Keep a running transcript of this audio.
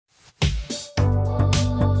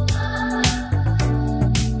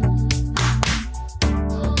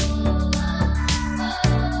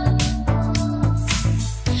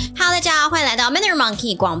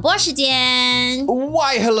Monkey 广播时间。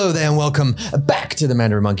 Why, hello there and welcome back to the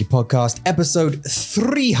Mandarin Monkey podcast, episode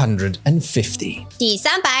 350. 第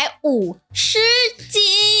350集。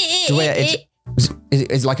对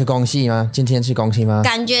It's like a 恭喜吗？今天是恭喜吗？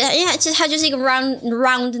感觉因为它就是一个 round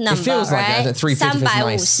number, It feels like right? that. 350 is nice.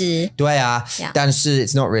 350。对啊， Yeah. 但是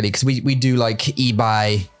it's not really because we do like 100,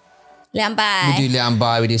 200。 we do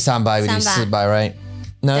 200, we do 300, we do 400, right?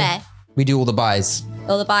 No? 对 We do all the buys.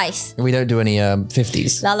 Lullabies. We don't do any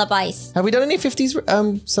 50s. Lullabies. Have we done any 50s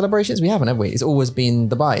celebrations? We haven't, have we? It's always been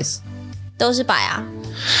the buys. 都是百啊。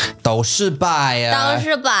都是buy啊。都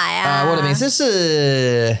是百啊。我的名字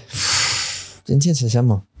是今天是什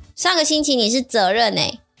么？上个星期你是责任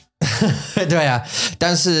欸。对啊，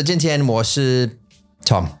但是今天我是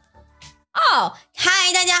Tom。哦，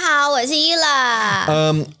嗨，大家好，我是伊拉。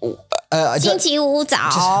星期五早。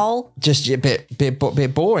Just a bit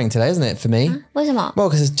boring today, isn't it, for me? 为什么？ Well,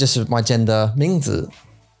 because it's just my gender 名字。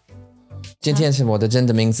今天是我的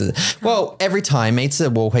gender 名字。Well, every time 每次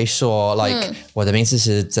我会说 like 我的名字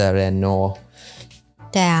是责任哦。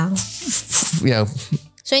对啊。You know.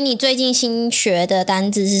 所以你最近新学的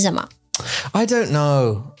单字是什么？ I don't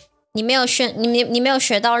know. 你没有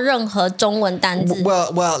学到任何中文单字。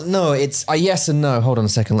Well, no. It's yes and no. Hold on a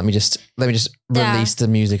second. Let me just release the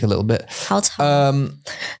music a little bit. 好吵。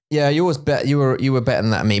 Yeah, you always bet you were better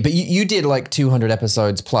than that me, but you did like 200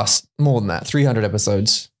 episodes plus more than that, 300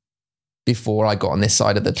 episodes before I got on this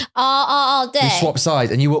side of the. 哦，对。 We swapped sides,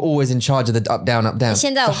 and you were always in charge of the up, down, up, down.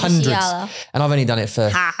 现在我 for 不需要 hundreds, 了。 and I've only done it for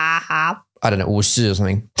哈哈哈。 I don't know, 50 or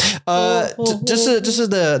something. This is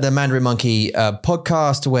the Mandarin Monkey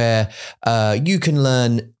podcast where you can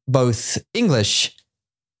learn both English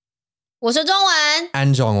我说中文。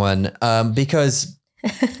 and Zhongwen because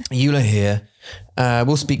Eula here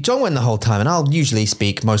will speak Zhongwen the whole time, and I'll usually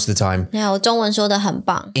speak most of the time 对啊，我中文说的很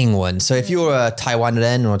棒。 Ingwen. So if you're a Taiwan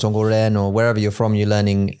or a Zhongguoren or wherever you're from, you're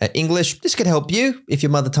learning English, this could help you if your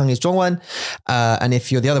mother tongue is Zhongwen. And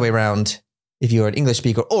if you're the other way around, if you're an English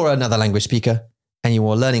speaker or another language speaker and you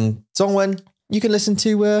are learning Zhongwen, you can listen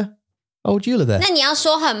to old Eula there. 那你要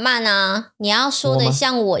说很慢啊，你要说的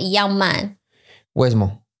像我一样慢。为什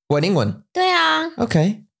么？What, in Ingwen? 对啊。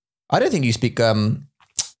 Okay. I don't think you speak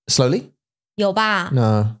slowly. 有吧？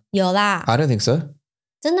 No. 有啦。 I don't think so.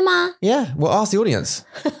 真的吗？ Yeah, well, ask the audience.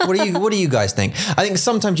 What do you guys think? I think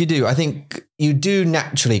sometimes you do. I think you do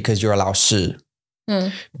naturally because you're a 老师.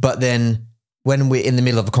 But then when we're in the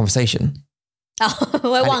middle of a conversation, 我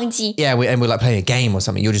会忘记。 yeah, and we're like playing a game or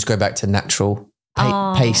something, you'll just go back to natural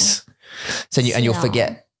pace. So and you'll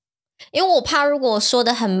forget. 因为我怕如果我说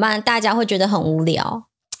的很慢，大家会觉得很无聊。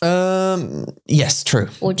 Yes, true.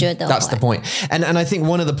 我觉得 That's the point. And I think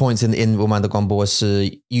one of the points in Womanda Gombo is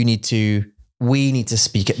we need to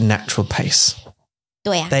speak at natural pace.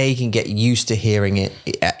 对啊。 They can get used to hearing it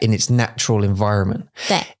in its natural environment.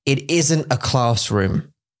 对。 It isn't a classroom,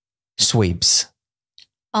 Sweeps.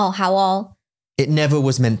 哦，好哦。 It never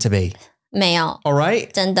was meant to be. 没有。 All right?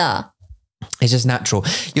 真的。 It's just natural.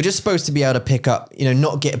 You're just supposed to be able to pick up,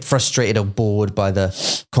 not get frustrated or bored by the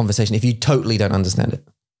conversation if you totally don't understand it.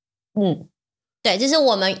 对，这是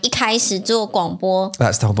我们一开始做广播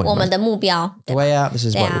That's the whole point. 我们的目標。 The way out. This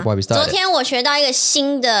is why we started. 昨天我學到一個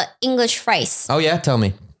新的 English phrase。 Oh yeah, tell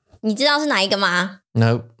me. 你知道是哪一個嗎？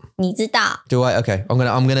 No. 你知道。 Do I? Okay. I'm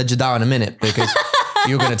gonna jadar in a minute because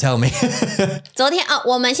you're gonna tell me. 昨天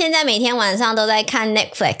我們現在每天晚上都在看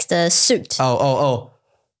Netflix 的 Suit。 Oh.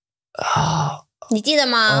 你記得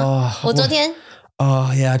嗎？ 我昨天 Oh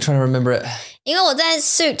yeah, I'm trying to remember it. 因為我在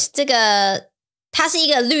Suit 這個，它是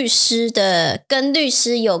一個律師的跟律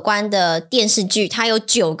師有關的電視劇，它有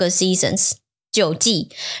9個 seasons。 9季，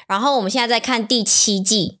然後我們現在在看第7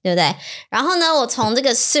季，對不對？然後呢，我從這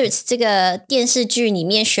個 Suits 這個電視劇裡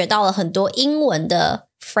面學到了很多英文的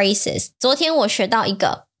phrases。昨天我學到一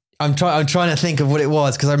個。 I'm trying to think of what it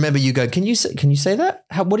was because I remember you go, can you say that?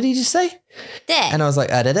 What did he just say? 對。 And I was like,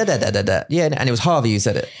 da. Yeah, and it was Harvey who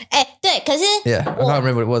said it. 對，可是 Yeah, I can't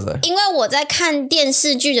remember what it was though. 因為我在看電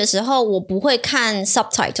視劇的時候，我不會看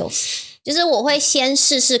subtitles， 就是我會先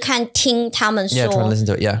試試看聽他們說。 Yeah, try and listen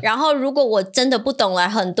to it, yeah. 然後如果我真的不懂了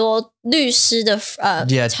很多律師的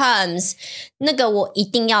Yeah. terms， 那個我一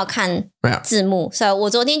定要看字幕。所以我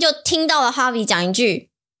昨天就聽到了 Harvey 講一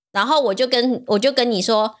句，然後我就跟你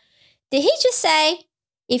說 Did he just say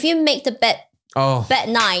if you make the bed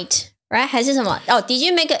night, right? 還是什麼？Did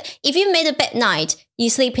you make if you made a bed night, you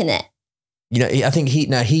sleep in it? I think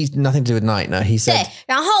he's nothing to do with night. No, he said. 對，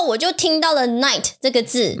然後我就聽到了 night 這個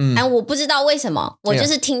字，我不知道為什麼，我就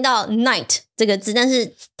是聽到 night 這個字，但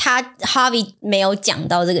是他 Harvey 沒有講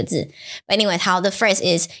到這個字。But anyway, how the phrase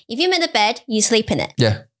is, if you made a bed, you sleep in it.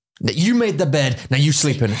 Yeah. You made the bed, now you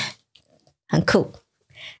sleep in it. 很酷。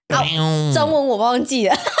中文我忘记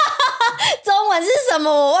了。中文是什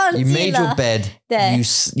么？我忘记了。You made your bed.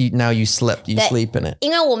 对 now you slept. You 对 sleep in it.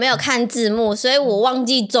 因为我没有看字幕，所以我忘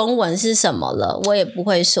记中文是什么了。我也不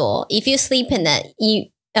会说 If you sleep in it,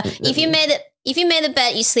 if you made the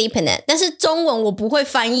bed, you sleep in it. 但是中文我不会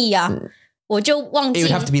翻译啊，我就忘记。It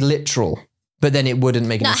would have to be literal, but then it wouldn't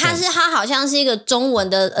make any sense. 它好像是一个中文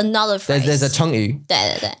的 another phrase. There's a 成语，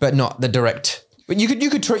对对对 but not the direct. But you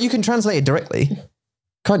can translate it directly,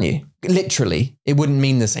 can't you? Literally, it wouldn't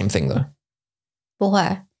mean the same thing though. 不会。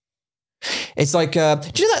It's like,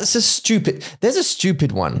 do you know that's a stupid? There's a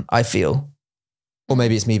stupid one. I feel, or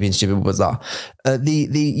maybe it's me being stupid. But bizarre.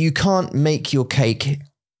 You can't make your cake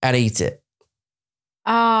and eat it.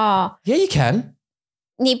 哦， Yeah, you can.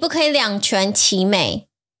 你不可以两全其美。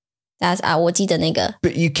我记得那个。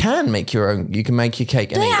But you can make your own. You can make your cake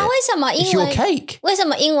and 对 eat 啊， it. 为什么 It's 英 your 文 cake. 为什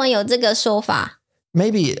么英文有这个说法？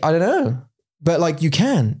 Maybe I don't know. But like you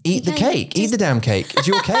can eat the cake, eat the damn cake. It's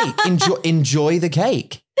your cake. Enjoy the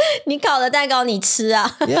cake. 你烤的蛋糕你吃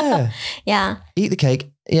啊 Yeah. 呀 Eat the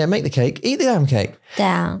cake. Yeah, make the cake. Eat the damn cake. 对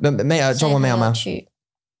啊，中文没有吗？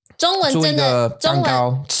中文真的中文做一个蛋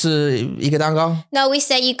糕，吃一个蛋糕。 No, we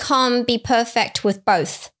say you can't be perfect with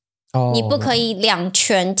both. 哦，你不可以两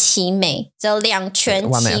全其美，只有两全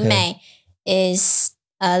其美 is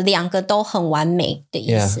两个都很完美的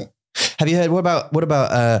意思。Have you heard? What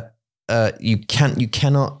about you can't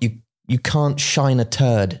shine a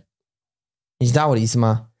turd? 你知道我的意思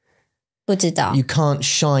吗？不知道。 You can't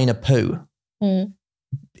shine a poo.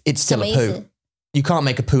 It's still a poo. You can't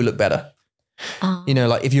make a poo look better. You know,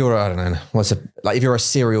 like if you're I don't know if you're a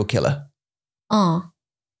serial killer.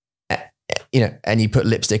 You know, and you put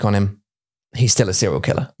lipstick on him, he's still a serial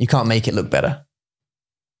killer. You can't make it look better.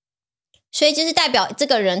 所以就是代表这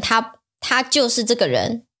个人他就是这个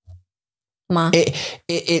人吗？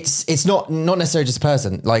 It's not necessarily just a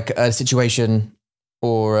person, like a situation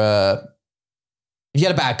or if you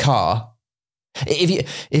had a bad car.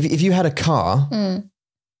 If you had a car,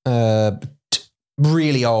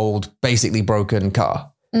 really old, basically broken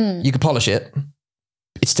car, you could polish it.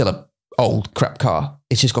 It's still a old crap car.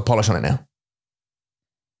 It's just got polish on it now.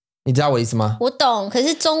 你知道我意思吗？我懂，可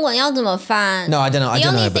是中文要怎么翻 No, I don't know. I The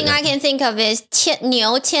don't know. only thing I can think of is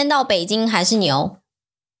牛迁到北京还是牛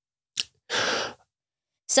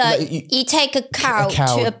So you take a cow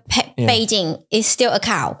to Beijing, it's still a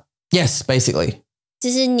cow. Yes, basically.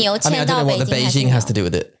 就是牛 I mean, I 迁 don't 到 know 北 what the 京还是 Beijing 牛 has to do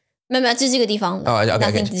with it. 没有，就这个地方 Oh, okay,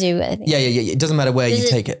 nothing okay. to do with it. Yeah. It doesn't matter where 就 you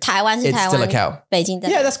是 take it. 台湾是 It's 台 still a 湾 cow. 北京在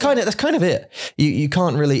Yeah, that's kind of it. You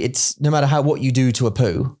can't really. It's no matter what you do to a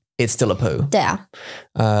poo, it's still a poo. 对啊，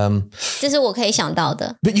 Um, 这是我可以想到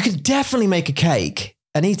的。 but you can definitely make a cake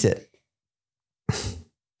and eat it.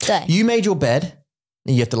 对 You made your bed,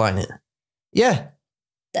 and you have to line it. Yeah,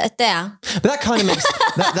 对啊， but that kind of makes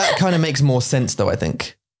that kind of makes more sense, though. I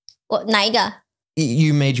think 我哪一个？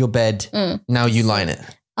 you made your bed. Now you line it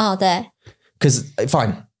哦，对 because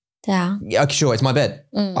fine. 对啊， Yeah, sure, it's my bed.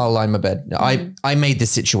 I'll line my bed. I made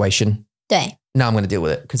this situation. 对 Now I'm going to deal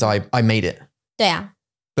with it because I made it. 对啊，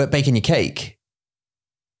 But baking your cake,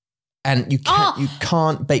 and you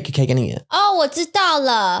can't bake your cake and eat it. 哦，我知道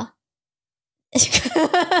了。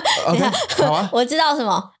 Okay, 好啊。我知道什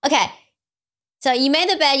么 ？Okay, so you made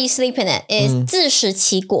the bed, you sleep in it. Is 自食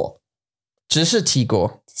其果。只是提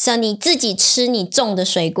过。 So 你自己吃你种的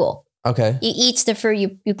水果。 Okay. You eat the fruit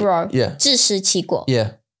you grow. Yeah. 自食其果。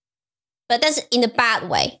 Yeah. But that's in a bad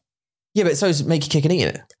way. Yeah, but so is make your cake and eat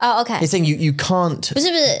it. Oh, okay. It's saying you can't. 不是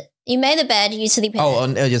You made the bed, you sleep in it. Oh,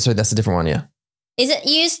 yeah, sorry, that's a different one. Yeah. Is it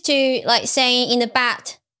used to like saying in a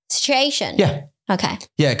bad situation? Yeah. Okay.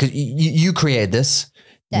 Yeah, because you created this.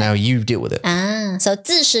 Yeah. Now you deal with it. So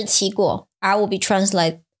自食其果 I will be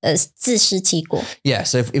translated as 自食其果 Yeah.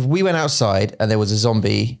 So if we went outside and there was a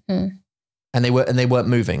zombie and they weren't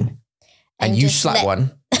moving and you just slapped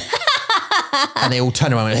one and they all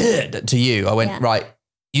turned around and went to you, I went, right,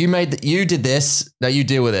 you did this, now you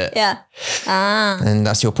deal with it. Yeah. And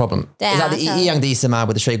that's your problem. 对啊 Is that 一样的意思吗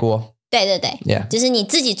with the 水果？对对对 Yeah. 就是你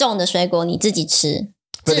自己种的水果你自己吃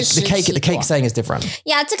But 自食 the cake 其果 saying is different.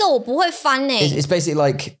 呀这个我不会翻呢 It's basically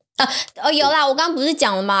like 有啦我刚刚不是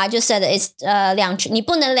讲了吗 I just said it's 两全你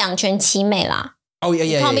不能两全其美啦 oh yeah,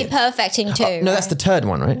 You yeah, can't yeah. be perfect in two No, that's the third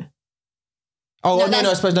one, right? Oh, no,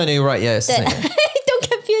 I suppose no, you're right. Yeah, it's the same. Don't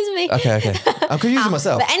confuse confuse me. Okay. I'm confusing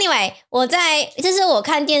myself. But anyway, 就是我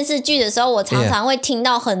看电视剧的时候，我常常会听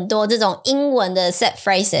到很多这种英文的 set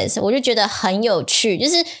phrases， 我就觉得很有趣，就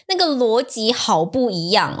是那个逻辑好不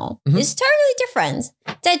一样哦。It's totally different.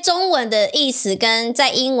 在中文的意思跟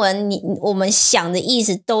在英文我们想的意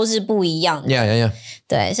思都是不一样的。Yeah.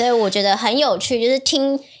 对，所以我觉得很有趣，就是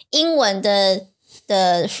听英文的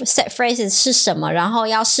set phrases 是什么，然后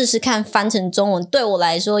要试试看翻成中文，对我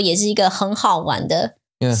来说也是一个很好玩的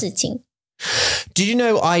事情。Did you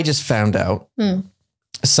know I just found out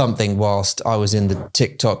something whilst I was in the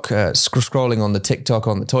TikTok, scrolling on the TikTok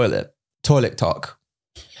on the toilet talk.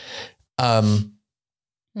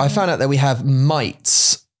 I found out that we have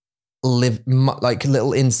mites like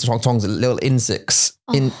little insects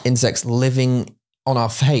living on our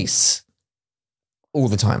face all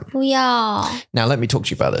the time. 不要 Now let me talk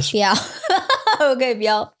to you about this. 不要，OK， 不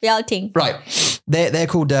要听。Right, they're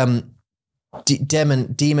called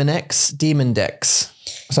Demondex,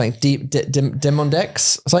 something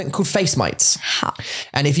Demondex, something called face mites. 好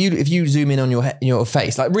And if you zoom in on your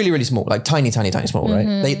face, like really, really small, like tiny small, right?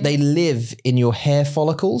 They live in your hair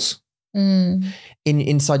follicles,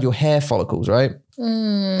 inside your hair follicles, right?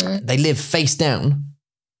 They live face down.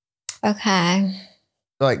 OK，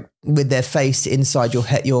 like with their face inside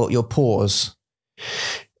your pores,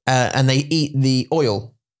 and they eat the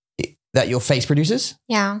oil that your face produces.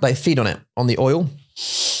 Yeah. They feed on it, on the oil,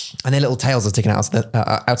 and their little tails are sticking out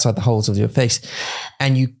outside the holes of your face,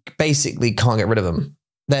 and you basically can't get rid of them.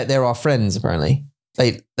 They're our friends apparently.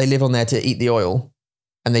 They live on there to eat the oil,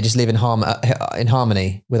 and they just live in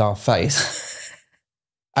harmony with our face.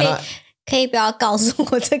 And 可以不要告诉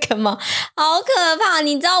我这个吗？好可怕！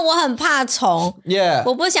你知道我很怕虫， yeah.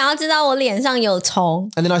 我不想要知道我脸上有虫。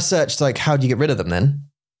 And then I searched like, how do you get rid of them then?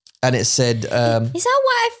 And it said, Is that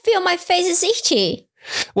why I feel my face is itchy?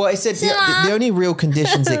 well, it said the only real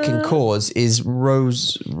conditions it can cause is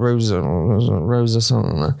Rosa.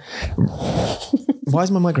 Why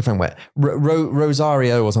is my microphone wet?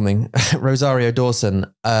 Rosario or something. Rosario Dawson.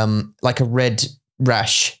 Like a red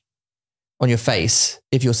rash on your face.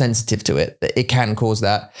 If you're sensitive to it, it can cause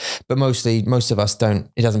that. But most of us don't.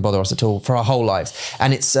 It doesn't bother us at all for our whole lives.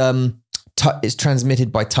 And it's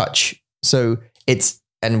transmitted by touch. So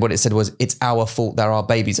and what it said was, it's our fault that our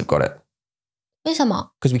babies have got it. 为什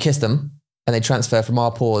么？ Because we kiss them and they transfer from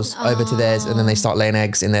our pores over to theirs, and then they start laying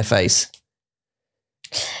eggs in their face.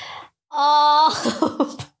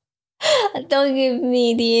 Oh, don't give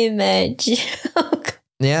me the image.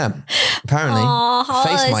 Yeah, apparently. Oh, 好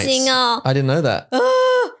face 恶心 mites. 哦！ I didn't know that.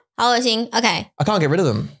 好恶心。OK， I can't get rid of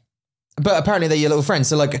them. But apparently they're your little friends.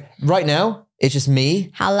 So like right now, it's just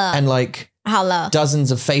me 好了， and like 好了， dozens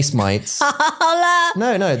of face mites. 好了，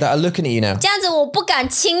 No, that are looking at you now. 这样子我不敢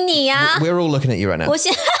亲你啊！ We're all looking at you right now. 我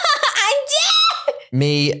先安静。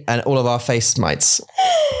 Me and all of our face mites.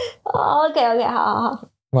 OK， 好。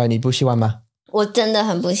 Why, 你不喜欢吗？我真的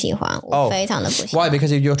很不喜欢，我非常的不喜欢。 Why?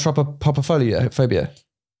 Because of your tropophophobia.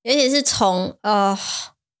 尤其是虫，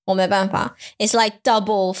我没办法。It's like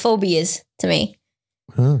double phobias to me.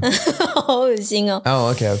 好恶心哦。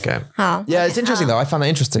Oh, okay. 好 Yeah, it's interesting though. I found that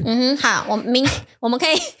interesting. 好，我们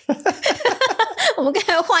可以我们可以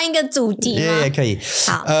换一个主题吗 Yeah, 可以。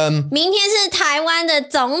好，明天是台湾的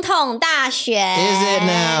总统大选。Is it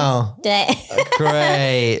now? 对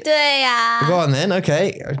Great. 对呀。 Go on then.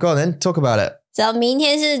 Okay. Go on then. Talk about it. So 明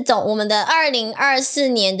天是我们的2024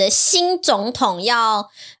年的新总统要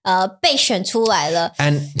被选出来了。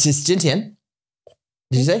 And it's 今天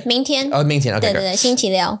Did you say? 明天。 Oh, 明天. Okay. 对，星期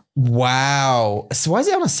六。 Wow. So why is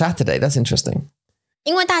it on a Saturday? That's interesting.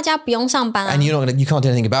 因为大家不用上班啊。 And you can't do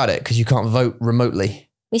anything about it because you can't vote remotely.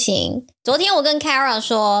 不行。昨天我跟 Kara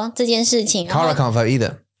说这件事情。 Kara can't vote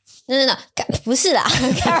either. No, 不是啦。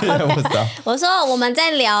我说我们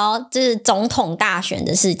在聊就是总统大选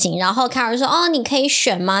的事情，然后 Kara 说你可以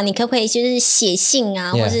选吗？你可不可以就是写信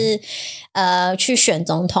啊， Yeah. 或是去选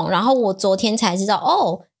总统？然后我昨天才知道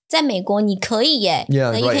在美国你可以耶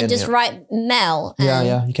Yeah, you can in, just write mail.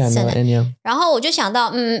 Yeah, you can write in, yeah. 然后我就想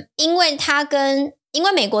到因为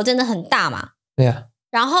美国真的很大嘛。Yeah.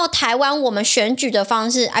 然后台湾我们选举的方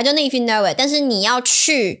式 I don't know if you know it， 但是你要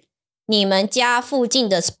去你们家附近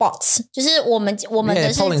的 spots， 就是我们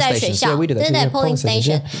的是在学校， yeah, 对 polling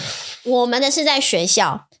station， 我们的是在学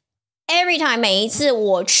校。Every time 每一次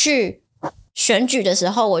我去选举的时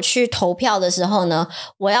候，我去投票的时候呢，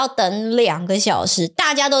我要等2个小时，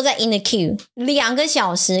大家都在 in the queue 2个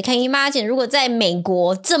小时。Can you imagine？ 如果在美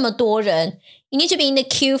国这么多人 ，you need to be in the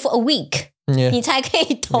queue for a week， 你才可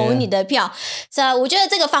以投你的票。所以我觉得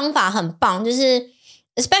这个方法很棒，就是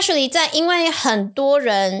especially 因为很多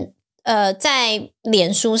人在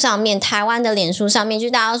脸书上面，台湾的脸书上面，就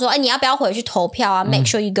大家说，你要不要回去投票啊？Make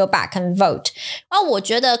sure you go back and vote。然后我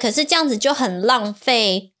觉得，可是这样子就很浪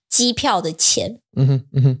费机票的钱，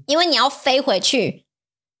因为你要飞回去，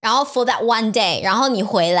然后 for that one day， 然后你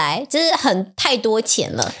回来，这是太多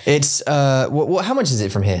钱了。It's how much is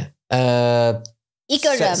it from here? 一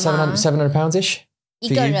个人吗？700 pounds ish. 一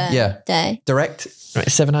个人 ，Yeah， 对 ，direct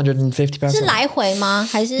 750 pounds。是来回吗？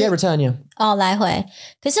还是 Yeah, return, yeah。哦，来回。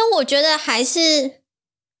可是我觉得还是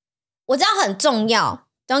我知道很重要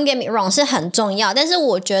 ，Don't get me wrong， 是很重要。但是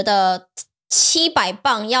我觉得700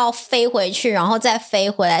磅要飞回去，然后再飞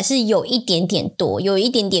回来是有一点点多，有一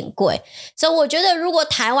点点贵。所以我觉得如果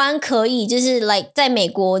台湾可以就是 like 在美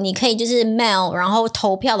国你可以就是 mail 然后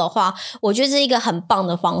投票的话，我觉得是一个很棒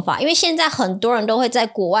的方法。因为现在很多人都会在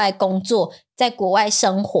国外工作，在国外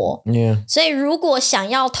生活， Yeah. 所以如果想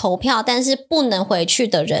要投票但是不能回去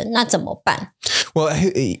的人，那怎么办？ Well,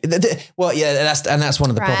 yeah, that's one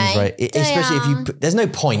of the problems, right? Especially if there's no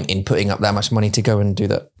point in putting up that much money to go and do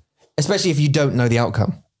that, especially if you don't know the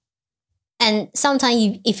outcome. And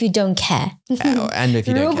sometimes if you don't care. And if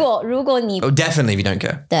you don't care. 如果你 Oh, definitely if you don't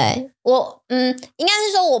care. 对我应该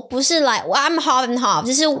是说我不是like I'm half and half，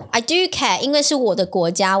 就是 I do care， 因为是我的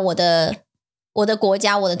国家，我的国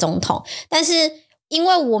家，我的总统，但是因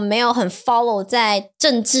为我没有很 follow 在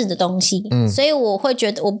政治的东西，所以我会觉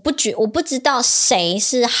得我不知道谁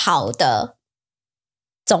是好的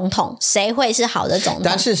总统，谁会是好的总统。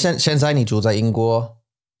但是现在你住在英国，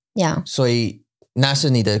 Yeah， 所以那是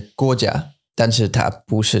你的国家，但是它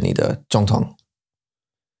不是你的总统。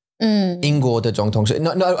英国的总统是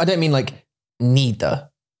No, I don't mean like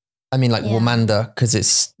neither. I mean like 我们的 because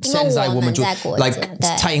it's 现在我们住 like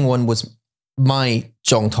Taiwan was my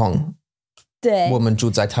总统，对，我们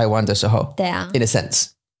住在台湾的时候，对啊 in a sense，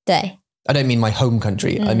 对 I don't mean my home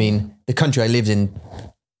country. I mean the country I lived in.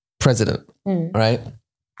 President, right?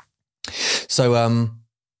 So, I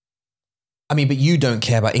mean, but you don't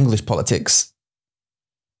care about English politics.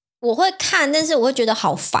 我会看，但是我会觉得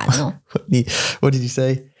好烦哦。What did you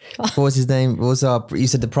say? What was his name? What was you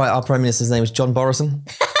said our prime minister's name was John Borison?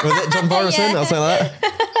 Was it John Borison? Or something like that?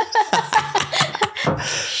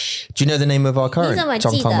 Do you know the name of our current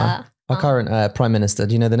John Thomas? Our current prime minister.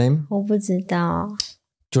 Do you know the name? 我不知道。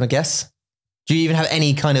Do you want to guess? Do you even have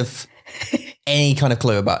any kind of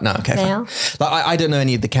clue about? No, okay. 没有。 Like I don't know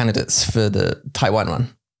any of the candidates for the Taiwan one.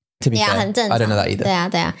 To be fair, 很正常 I don't know that either. 对啊。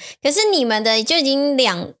可是你们的就已经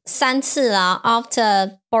2-3次啦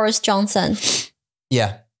 ，after Boris Johnson。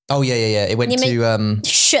 Yeah. Oh yeah. It went to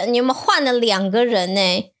你们换了2个人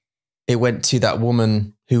呢。It went to that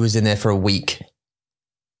woman who was in there for a week.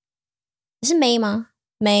 是 May 吗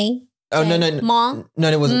 ？May? Oh no. Mom?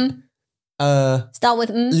 No, it wasn't. Start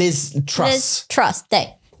with Liz Truss. Liz Truss.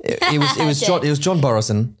 对。It was John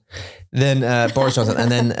Borison, then Boris Johnson,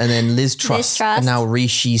 and then Liz Truss, and now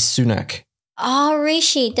Rishi Sunak. Oh,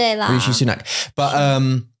 Rishi, 对啦。Rishi Sunak. But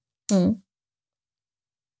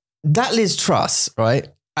that Liz Truss, right?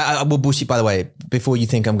 I will bullshit, by the way, before you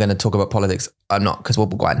think I'm going to talk about politics, I'm not, because 我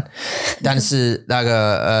不管。但是那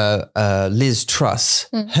个Liz Truss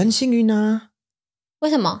很幸运啊。为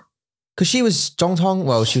什么？ Because she was 总统,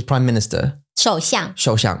 well, she was prime minister. 首相。She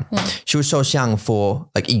was 首相 for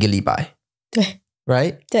like 1个礼拜。对。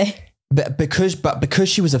Right? 对。But because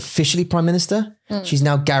she was officially prime minister, she's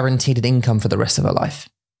now guaranteed an income for the rest of her life.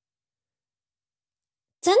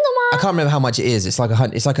 真的吗？ I can't remember how much it is. I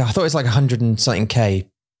thought it's like 100 and something K.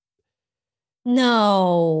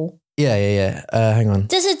 No. Yeah. Hang on.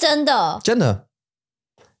 这是真的。真的。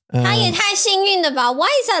他也太幸运了吧 ？Why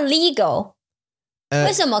is that legal?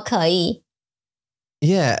 为什么可以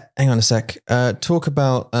Yeah, hang on a sec. Talk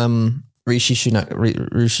about Rishi Sunak.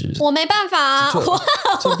 Rishi. 我没办法啊。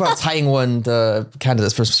Talk about 蔡英文的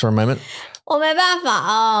candidates for a moment. 我没办法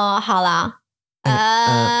哦。好啦。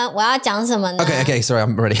我要讲什么呢 Okay, sorry,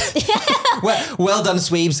 I'm ready. well done,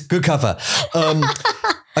 Sweeps. Good cover.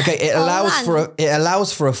 Okay, it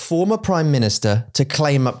allows for a former prime minister to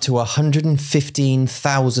claim up to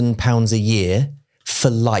 £115,000 a year for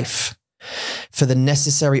life for the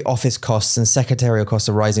necessary office costs and secretarial costs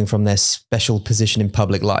arising from their special position in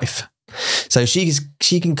public life. So she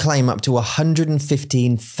can claim up to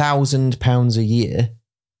 £115,000 a year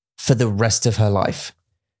for the rest of her life.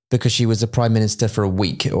 Because she was a prime minister for a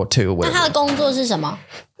week or 2 or whatever. 那她的工作是什么？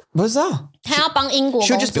 What's that? 她要帮英国工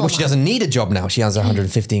She'll 作 just be, well, she doesn't need a job now. She has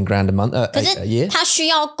 115 grand a month, 可 a 是 year. 她需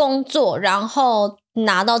要工作，然后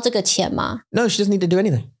拿到这个钱吗？ No, she doesn't need to do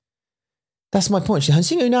anything. That's my point. She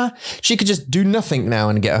could just do nothing now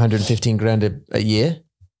and get 115 grand a year.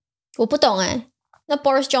 我不懂哎，那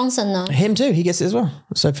Boris Johnson 呢？ Him too. He gets it as well.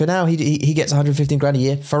 So for now, he gets 115 grand a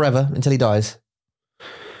year forever until he dies.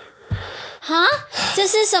 哈，这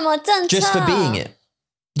是什么政策 Just for being it.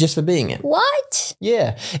 Just for being it. What?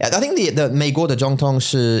 Yeah. I think the 美国的总统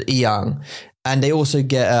是一样 and they also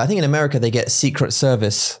get, I think in America, they get Secret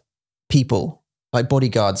Service people, like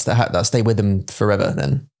bodyguards that stay with them forever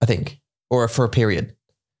then, I think, or for a period.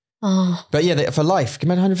 Oh. But yeah, for life, give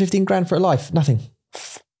me 115 grand for a life, nothing.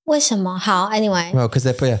 为什么？好 anyway. Well, because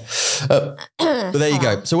they're, yeah. But there you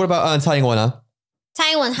go. So what about 蔡英文呢？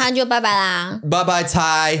蔡英文他就拜拜啦。Bye bye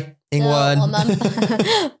蔡英文。我们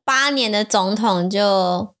8年的总统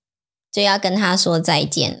就要跟他说再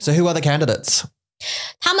见。So who are the candidates?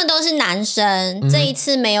 他们都是男生，这一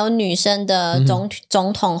次没有女生的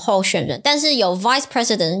总统候选人，但是有 Vice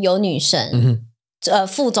President 有女生，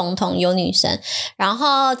副总统有女生，然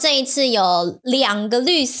后这一次有2个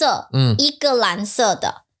绿色，一个蓝色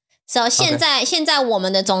的。So 现在我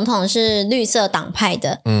们的总统是绿色党派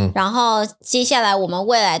的，然后接下来我们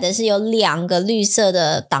未来的是有2个绿色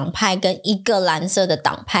的党派跟1个蓝色的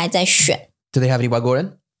党派在选。Do they have any 外国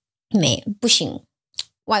人？没，不行。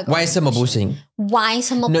为什么不行？为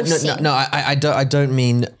什么不行 No, I don't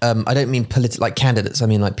mean I don't mean like candidates. I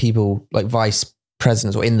mean like people like vice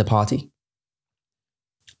presidents or in the party.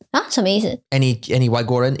 啊，什么意思 Any 外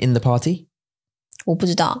国人 in the party? 我不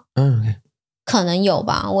知道。Okay. 可能有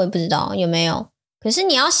吧，我也不知道有没有。可是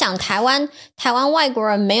你要想台湾外国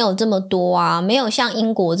人没有这么多啊，没有像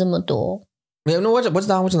英国这么多。No, 我知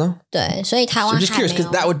道。对，所以台湾 I'm just curious because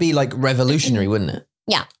that would be like revolutionary, wouldn't it?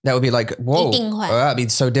 Yeah. That would be like, whoa. 一定会。That'd be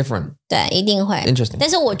so different. 对，一定会。Interesting. 但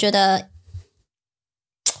是我觉得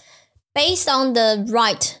based on the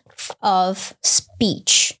right of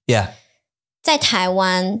speech, yeah. 在台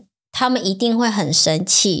湾他们一定会很生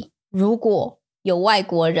气，如果有外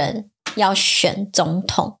国人要选总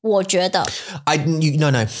统，我觉得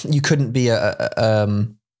No, you couldn't be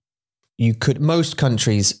most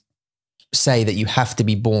countries say that you have to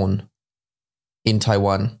be born in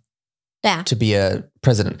Taiwan 对啊 to be a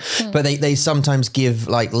president, but they sometimes give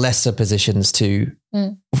like lesser positions to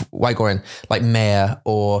外国人 like mayor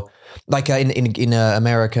or like in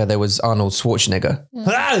America there was Arnold Schwarzenegger.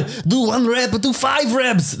 Do 1 rep, do 5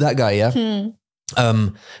 reps. That guy, yeah.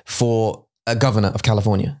 For a governor of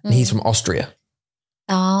California. And he's from Austria.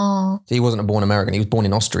 Oh. So he wasn't a born American. He was born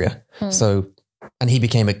in Austria. So, and he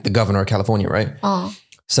became the governor of California, right? Oh.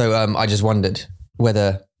 So I just wondered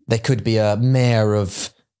whether there could be a mayor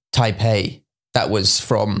of Taipei that was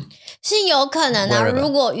from 是有可能啊，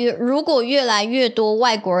如果越来越多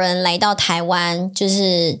外国人来到台湾，就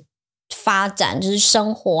是发展，就是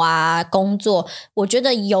生活啊，工作，我觉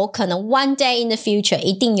得有可能 one day in the future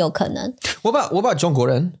一定有可能。What about 中国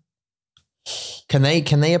人? Can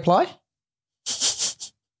they apply?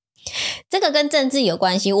 这个跟政治有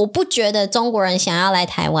关系，我不觉得中国人想要来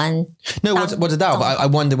台湾。No, what's that? But I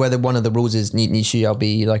wonder whether one of the rules is 你需要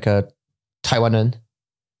be like a 台湾人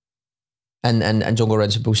and 中国人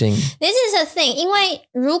是不行。This is a thing， 因为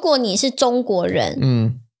如果你是中国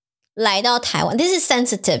人，来到台湾 ，this is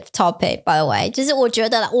sensitive topic by the way， 就是我觉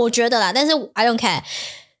得啦，但是 I don't care。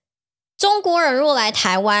中国人如果来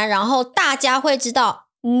台湾，然后大家会知道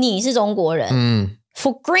你是中国人。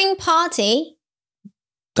For Green Party，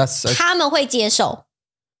 他们会接受。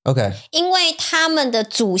Okay， 因为他们的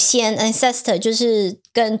祖先 ancestor 就是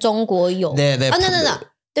跟中国有。no，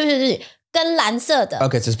 对不起，跟蓝色的。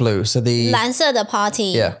Okay, so it's blue. So the 蓝色的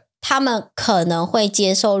party， 他们可能会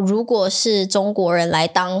接受，如果是中国人来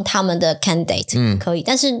当他们的 candidate，可以，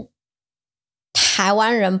但是台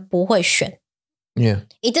湾人不会选。Yeah.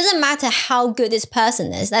 It doesn't matter how good this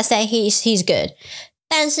person is. Let's say he's good.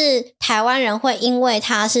 但是台湾人会因为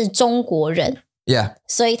他是中国人 Yeah.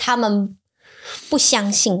 所以他们不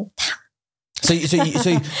相信他。So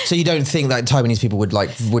you don't think that Taiwanese people would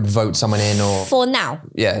vote someone in or For now,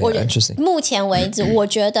 yeah, interesting. 目前为止，我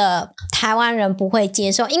觉得台湾人不会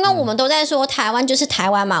接受，因为我们都在说台湾就是台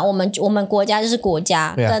湾嘛，我们国家就是国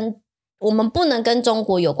家，跟我们不能跟中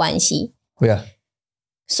国有关系。Yeah.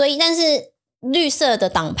 所以，但是绿色的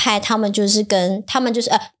党派，他们就是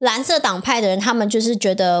蓝色党派的人，他们就是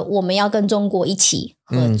觉得我们要跟中国一起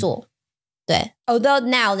合作。对 ，Although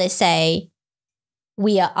now they say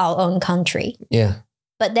we are our own country, yeah,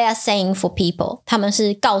 but they are saying for people， 他们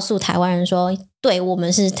是告诉台湾人说，对我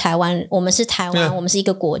们是台湾，我们是台湾， Yeah. 我们是一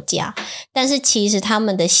个国家。但是其实他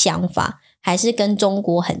们的想法还是跟中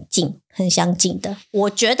国很近、很相近的。我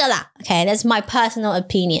觉得啦 ，OK, that's my personal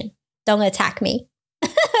opinion. Don't attack me.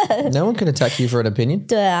 No one can attack you for an opinion.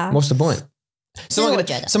 对啊 What's the point? 这是我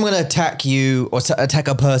觉得 Someone going to attack you or attack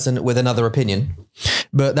a person with another opinion,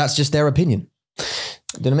 but that's just their opinion.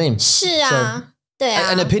 Do you know what I mean? 是啊。对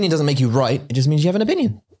啊 An opinion doesn't make you right. It just means you have an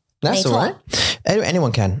opinion. That's all right.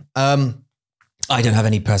 Anyone can. I don't have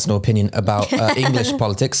any personal opinion about English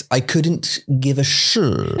politics. I couldn't give a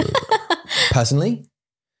shit. Personally.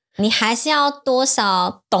 你还是要多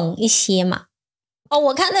少懂一些嘛。哦，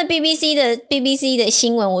我看那 BBC 的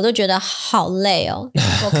新闻，我都觉得好累哦，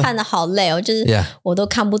我看的好累哦，就是我都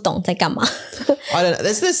看不懂在干嘛。I don't know.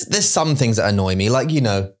 There's some things that annoy me, like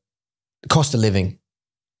cost of living.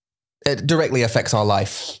 It directly affects our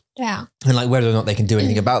life. 对啊 And like whether or not they can do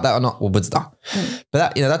anything about that or not, 我不知道。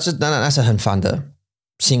But that's a 很烦的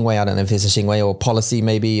行为. I don't know if it's a 行为 or policy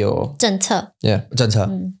maybe or 政策。Yeah, 政策。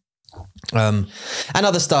And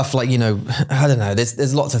other stuff like, I don't know,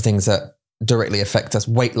 there's lots of things that directly affect us.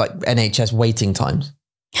 Like NHS waiting times.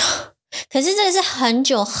 可是这个是很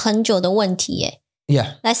久很久的问题耶。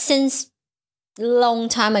Yeah. Like since long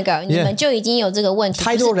time ago, 你们就已经有这个问题，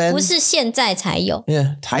太多人，不是现在才有。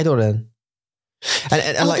Yeah, 太多人。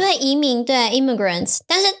And like, 对移民，对 immigrants，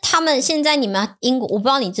 但是他们现在你们英国，我不知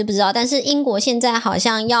道你知不知道，但是英国现在好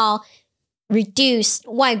像要 reduce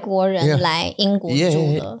外国人来英国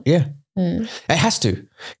住了。Yeah. It has to,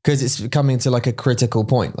 because it's coming to like a critical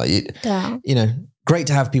point. Like, great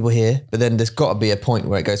to have people here, but then there's got to be a point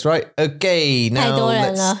where it goes, right, okay,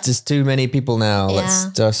 now just too many people now. Let's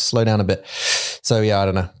just slow down a bit. So yeah, I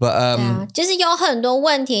don't know. But 就是有很多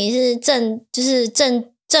问题是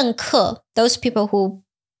政客 those people who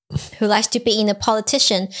likes to be in a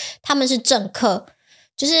politician, 他们是政客，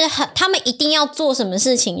就是他们一定要做什么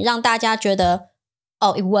事情让大家觉得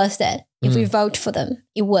it worth it. If we vote for them,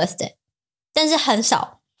 it worth it. 但是很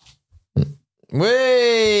少。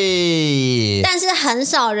但是很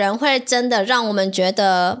少人会真的让我们觉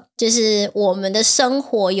得就是我们的生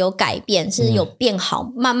活有改变，是有变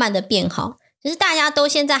好，慢慢的变好。就是大家都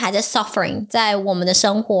现在还在 suffering， 在我们的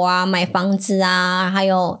生活啊，买房子啊，还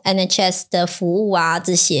有 NHS 的服务啊，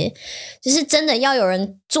这些就是真的要有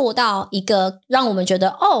人做到一个让我们觉得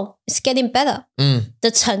it's getting better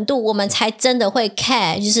的程度，我们才真的会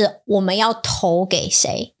care， 就是我们要投给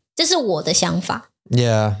谁，这是我的想法。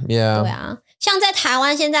Yeah. 对啊，像在台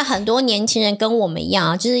湾现在很多年轻人跟我们一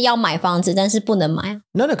样就是要买房子，但是不能买。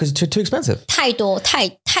No, because it's too expensive. 太多，太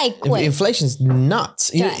贵。Inflation's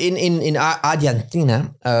nuts. In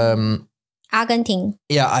Argentina, 阿根廷。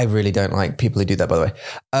Yeah, I really don't like people who do that, by the way.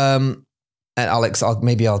 And Alex,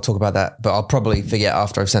 maybe I'll talk about that, but I'll probably forget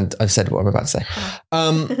after I've said what I'm about to say.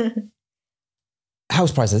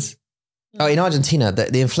 House prices. In Argentina,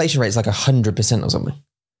 the inflation rate is like 100% or something.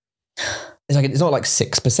 It's not like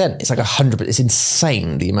 6%. It's like 100%. It's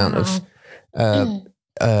insane the amount of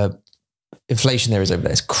inflation there is over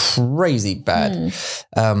there. It's crazy bad.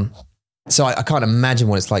 So I can't imagine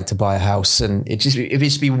what it's like to buy a house, and it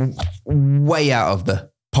just be way out of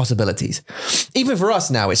the possibilities. Even for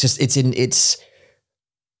us now, it's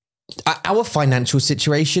our financial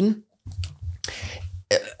situation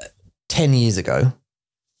 10 years ago.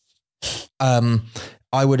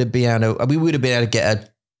 We would have been able to get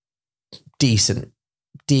a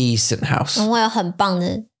decent house. 我有很棒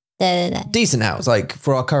的，对 decent house. Like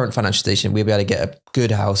for our current financial station, we'd be able to get a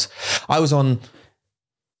good house. I was on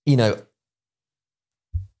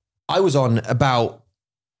about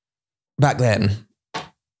back then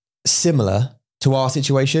similar to our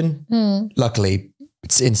situation. Luckily,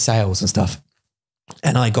 it's in sales and stuff,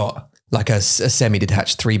 and I got like a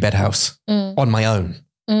semi-detached 3-bed house on my own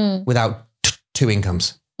without 2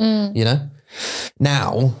 incomes.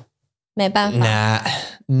 Now. 没办法 Nah,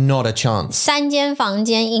 not a chance. 3间房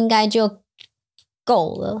间应该就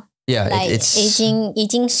够了。Yeah,已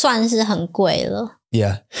经算是很贵了。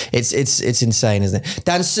Yeah, it's insane, isn't it?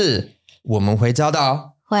 但是我们会找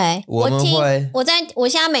到。会，我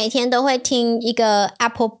现在每天都会听一个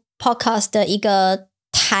Apple Podcast 的一个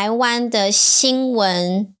台湾的新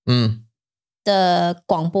闻的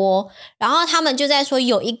广播，然后他们就在说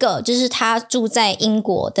有一个就是他住在英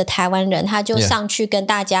国的台湾人，他就上去跟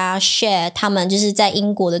大家 share 他们就是在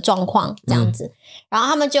英国的状况这样子，然后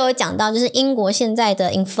他们就有讲到就是英国现在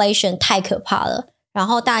的 inflation 太可怕了，然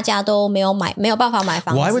后大家都没有办法买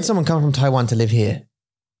房子。 Why would someone come from Taiwan to live here?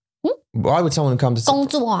 Why would someone come to 工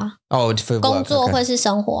作啊？ Oh, for work, 工作或是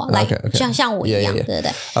生活，来 像我一样，对不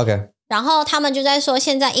对 ？Okay. 然后他们就在说，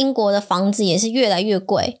现在英国的房子也是越来越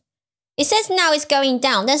贵。It says now it's going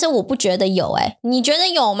down， 但是我不觉得有你觉得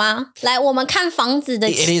有吗？来，我们看房子的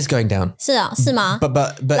It is going down。 是啊，是吗？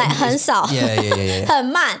 But 来很少 Yeah. 很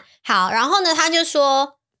慢。好，然后呢，他就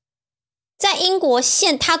说，在英国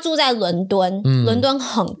他住在伦敦，伦敦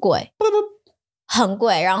很贵，很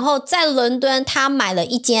贵。然后在伦敦，他买了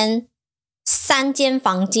一间3间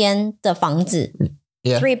房间的房子，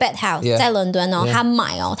 Yeah. 3-bed house Yeah. 在伦敦哦， Yeah. 他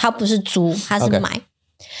买哦，他不是租，他是 Okay. 买。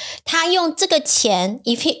他用这个钱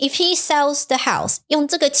if he sells the house 用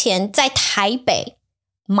这个钱在台北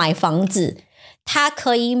买房子，他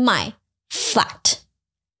可以买 flat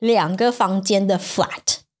 2个房间的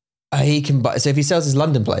flat。 He can buy, so if he sells his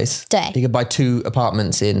London place, 对 he can buy 2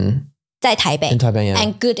 apartments in 在台北 Taipei, yeah.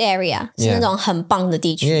 and good area 是 Yeah. 那种很棒的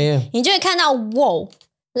地区 Yeah, yeah. 你就会看到哇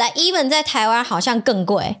like even 在台湾好像更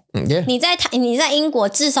贵 Yeah. 你在英国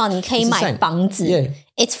至少你可以 It's the 买 same. 房子 Yeah.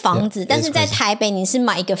 it's 房子 Yeah, 但是 it's 在 crazy. 台北你是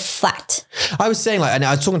买一个 flat I was saying and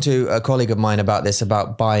I was talking to a colleague of mine about this,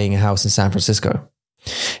 about buying a house in San Francisco.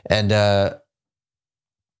 And, I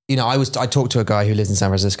talked to a guy who lives in San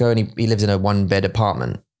Francisco and he lives in a 1-bed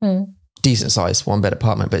apartment, decent size 1-bed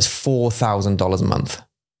apartment, but it's $4,000 a month.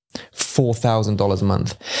 $4,000 a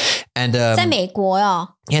month. And, 在美国哦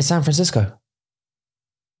yeah, San Francisco.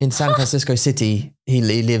 In San Francisco City, he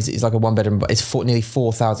lives, it's like a 1-bedroom, but it's nearly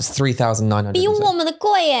 4,000, it's 3,900. 比我们的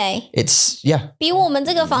贵耶 It's, yeah. 比我们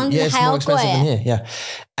这个房子 Yeah, it's 还要 more 贵 expensive than 耶 here, yeah.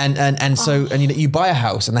 And so you buy a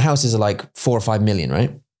house and the houses are like 4 or 5 million, right?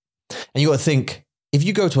 And you got to think, if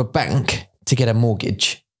you go to a bank to get a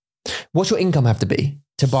mortgage, what's your income have to be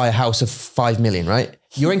to buy a house of 5 million, right?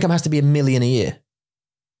 Your income has to be $1 million a year.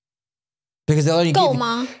 Because they'll only 够 give you,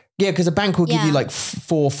 吗 yeah, because a bank will give you Yeah. like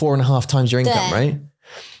 4.5 times your income, Yeah. right?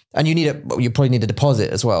 And you probably need a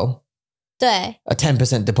deposit as well. 对 A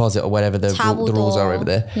 10% deposit or whatever the rules are over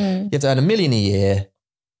there. 嗯 You have to earn $1 million a year,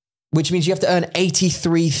 which means you have to earn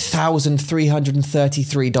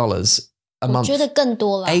 $83,333 a 我 month. 觉得更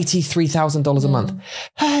多了 $83,000 a month.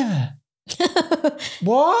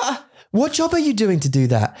 What? What job are you doing to do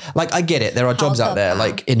that? Like, I get it. There are jobs out there,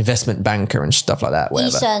 like investment banker and stuff like that. 医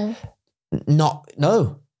Whatever. 生 No.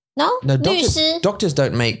 no No, 律师 doctors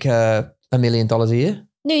don't make $1 million a year.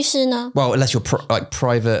 律师呢 Well, unless you're like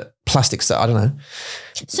private plastic stuff. I don't know.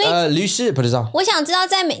 所以律师不知道。我想知道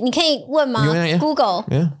你可以问吗 Yeah. Google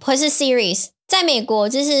Yeah. 或是 Series 在美国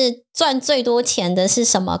就是赚最多钱的是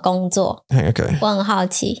什么工作 Okay. 我很好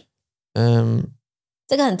奇 Um,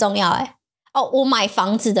 这个很重要哦我买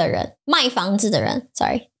房子的人卖房子的人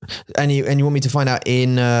sorry and you want me to find out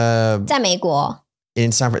in 在美国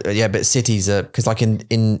in San Francisco, yeah, but cities because like in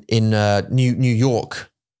New York,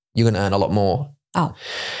 you're going to earn a lot more. Oh.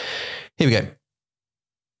 Here we go.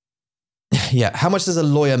 Yeah, how much does a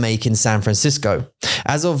lawyer make in San Francisco?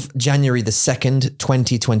 As of January the 2nd,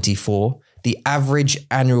 2024, the average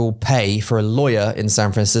annual pay for a lawyer in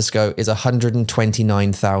San Francisco is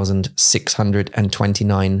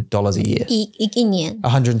 $129,629 a year. 一年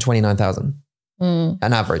 $129,000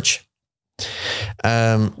 an average.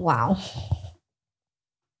 Wow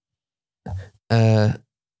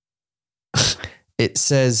It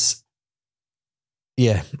says,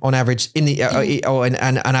 yeah, on average in the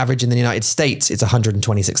an average in the United States, it's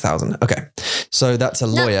 126,000. Okay, so that's a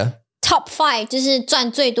lawyer. Top 5就是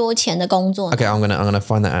赚最多钱的工作 Okay, I'm gonna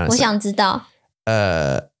find that out. 我想知道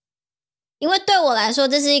因为对我来说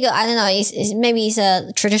这是一个 I don't know maybe it's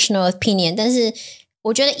a traditional opinion 但是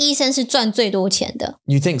我觉得医生是赚最多钱的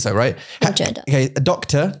You think so, right? 我觉得 Okay, a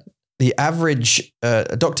doctor. The average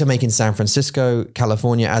a doctor making San Francisco,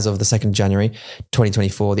 California, as of the 2nd January,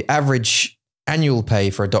 2024, the average annual pay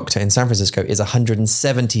for a doctor in San Francisco is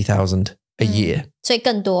 170,000 a year. 所以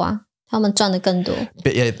更多啊他们赚的更多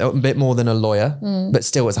But yeah, a bit more than a lawyer, but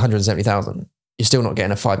still it's 170,000. You're still not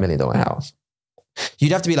getting a $5 million house.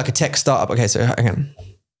 You'd have to be like a tech startup. Okay, so again,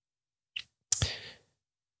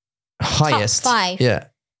 highest, Top 5 yeah,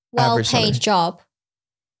 well average salary. paid job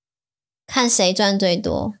看谁赚最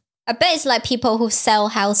多 I bet it's like people who sell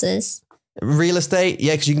houses Real estate,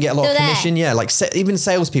 yeah, because you can get a lot of commission. Yeah, like even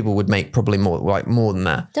salespeople would make probably more than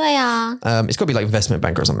that. 对啊 It's got to be like investment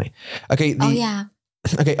banker or something. Okay, Oh yeah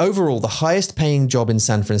okay. Overall, the highest paying job in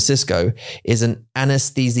San Francisco is an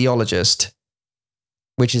anesthesiologist,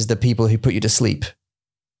 which is the people who put you to sleep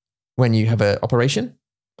when you have an operation,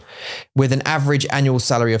 with an average annual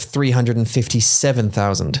salary of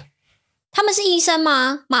 357,000. 他们是医生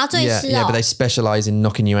吗麻醉 Yeah, 师 yeah, 哦 but they specialize in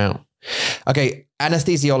knocking you out. Okay,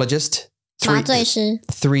 anesthesiologist. 麻醉师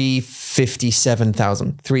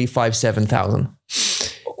 357,000.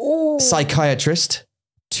 Psychiatrist,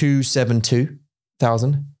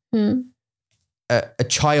 272,000. A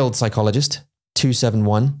child psychologist,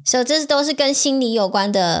 271. 所以这都是跟心理有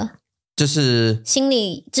关的就是心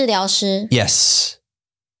理治疗师 yes.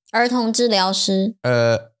 儿童治疗师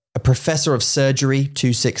A professor of surgery,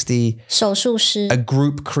 260. 手术师 A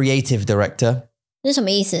group creative director. 这是什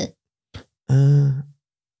么意思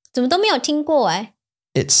怎么都没有听过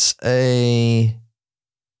It's a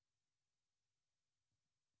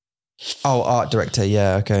art director.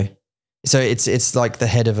 Yeah, okay. So it's like the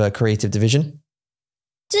head of a creative division.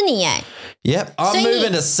 是你哎， Yep, I'm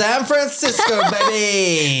moving to San Francisco,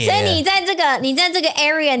 baby. 所以你在这个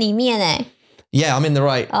area 里面哎， Yeah, I'm in the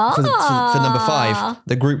right for number 5,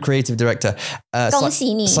 the group creative director, 恭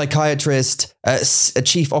喜你 psychiatrist, a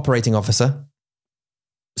chief operating officer,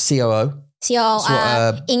 COO.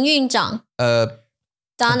 COO 营运长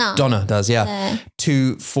Donna does, yeah.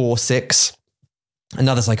 246,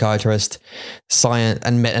 another psychiatrist, science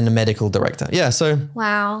and a medical director. Yeah, so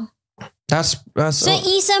wow. that's 所以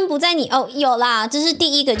医生不在你有啦，这是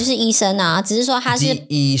第一个就是医生啊，只是说他是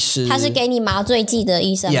给你麻醉剂的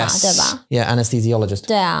医生嘛， yes. 对吧？ Yeah, anesthesiologist.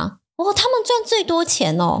 对啊，他们赚最多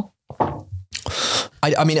钱哦。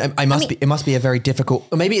I mean, it must be a very difficult.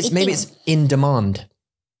 Or maybe it's in demand.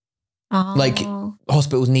 Like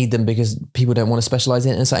hospitals need them because people don't want to specialize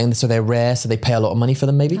in it and something, so they're rare, so they pay a lot of money for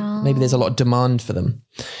them. Maybe there's a lot of demand for them.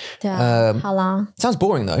 对啊，好啦， Sounds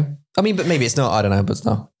boring though. I mean, but maybe it's not. I don't know, but it's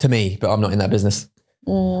not to me. But I'm not in that business.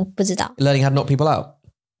 不知道。 Learning how to knock people out.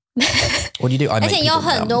 What do you do? I 而 make 且 people 有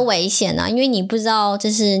很多危险啊，因为你不知道，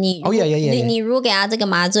就是你你如果给他这个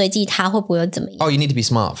麻醉剂，他会不会怎么样 Oh, you need to be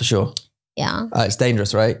smart for sure. Yeah. It's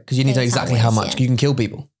dangerous, right? Because you need to know exactly how much you can kill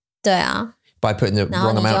people 对啊， by putting the 然后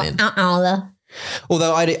wrong 你就 amount in. 嗷了。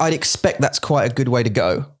 Although I'd expect that's quite a good way to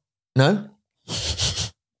go. No?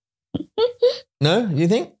 No? You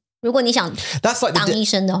think? 如果你想 That's like 当医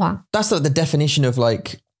生的话， that's like the definition of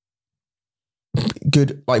like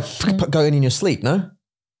good, like going in your sleep. No,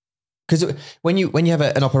 because when you have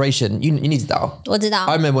an operation, you need to dial. 我知道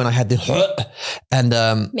I remember when I had the and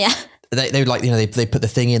Yeah. they would like they put the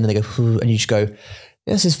thing in and they go and you just go,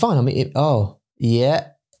 yeah, this is fine. I mean, oh yeah.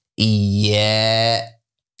 And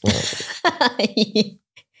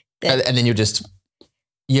then you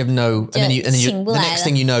have no, and then the next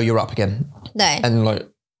thing you know, you're up again. 对， And like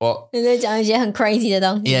what? 你在讲一些很 crazy 的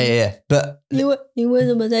东西。 Yeah. But 你为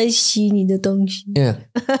什么在吸你的东西？ yeah.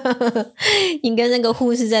 你跟那个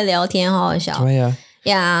护士在聊天，好好笑。 Yeah.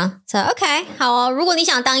 Yeah, so OK， 好哦。如果你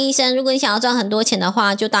想当医生，如果你想要赚很多钱的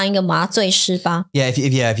话，就当一个麻醉师吧。 Yeah, if you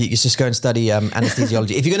just go and study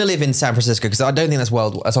anesthesiology. If you're going to live in San Francisco, because I don't think that's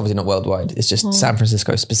that's obviously not worldwide. It's just San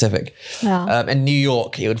Francisco specific. Yeah. And New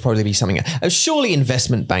York, it would probably be something. Surely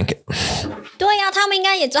investment bank. 对呀、他们应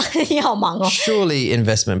该也赚得好忙哦。 Surely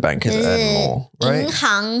investment bankers earn more, right? 银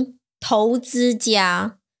行投资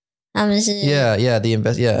家，他们是 Yeah.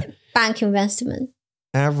 bank investment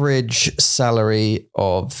Average salary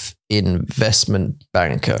of investment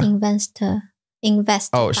banker. investor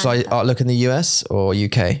Oh, should I look in the US or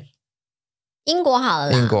UK? 英国好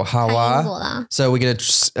了啦，英国好啊，看英国啦。 So we're gonna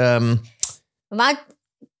我们要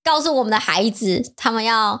告诉我们的孩子，他们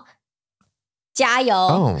要加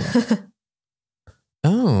油。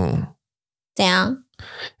Oh. 怎样？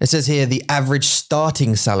 It says here the average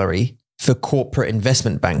starting salary for corporate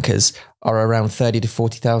investment bankers are around 30 to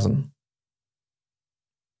 40,000.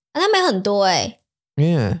 他们很多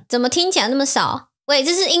Yeah. 怎么听起来那么少？喂，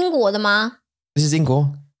这是英国的吗？ This is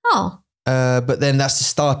Ingor. 哦 But then that's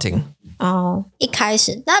starting. 哦，一开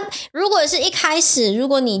始，那如果是一开始，如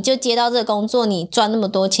果你就接到这个工作，你赚那么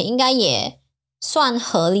多钱，应该也算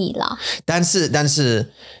合理啦。但是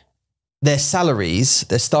their salaries,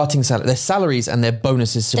 their starting salary, their salaries and their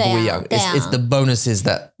bonuses 是不一样。It's the bonuses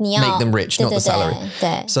that 你要 make them rich, not the salary.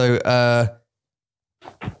 对 So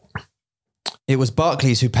it was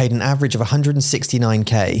Barclays who paid an average of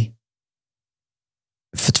 169K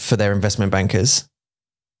for their investment bankers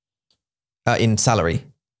in salary,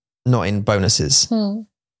 not in bonuses. I'm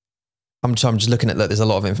just looking at, look, there's a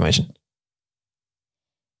lot of information.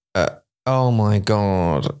 Oh my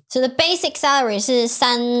God. So the basic salary 是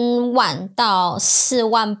3万到4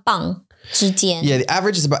万镑之间。 Yeah, the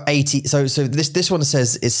average is about 80. So this one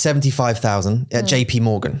says it's 75,000 at JP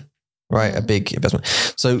Morgan, right? A big investment.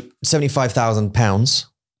 So 75,000 pounds.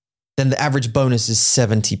 Then the average bonus is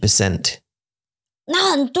 70%.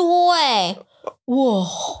 那很多哇！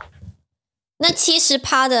那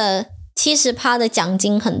70%的奖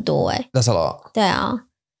金很多That's a lot. 对啊，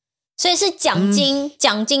所以是奖金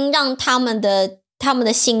让他们的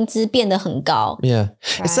薪资变得很高。 Yeah.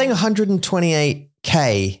 It's saying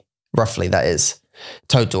 128K roughly, that is.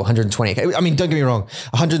 Total 128K. I mean, don't get me wrong,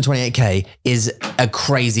 128K is a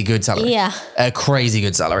crazy good salary. Yeah. A crazy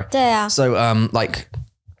good salary. 对啊， So like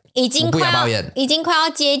已经快要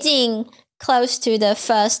接近 close to the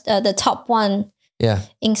the top one yeah.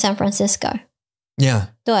 in San Francisco. Yeah.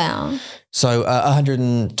 对啊， So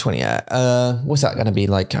 120 what's that going to be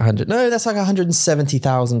like 100? No, that's like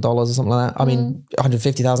 $170,000 or something like that. I mean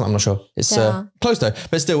 150,000, I'm not sure. It's close though,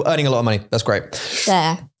 but still earning a lot of money. That's great.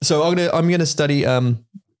 对。 So I'm going to study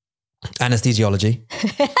anesthesiology.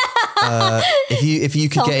 If you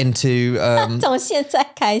could get into 从现在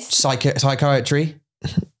开始 psychiatry,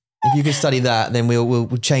 if you could study that, then we'll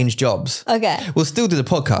change jobs. Okay. We'll still do the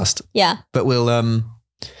podcast. Yeah. But we'll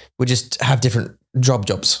just have different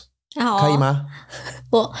jobs. 好可以吗？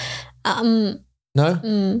我 No?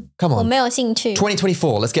 Come 我 on. 没有兴趣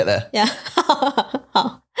 2024, let's get there. Yeah.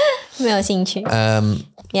 好没有兴趣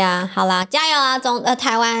Yeah 好啦加油啊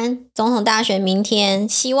台湾总统大选明天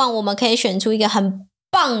希望我们可以选出一个很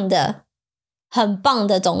棒的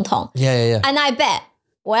总统 Yeah. And I bet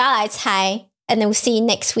我要来猜 And we'll see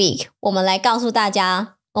next week 我们来告诉大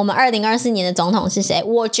家我们2024年的总统是谁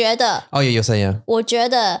我觉得 Oh, yeah, you're saying, yeah. 我觉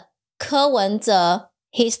得柯文哲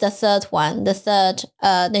He's the third one the third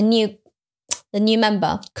the new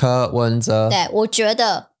member 柯文哲对我觉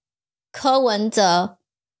得柯文哲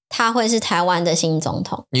他会是台湾的新总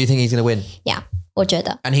统 You think he's going to win? Yeah 我觉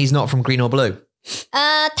得 And he's not from green or blue?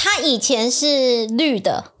 他以前是绿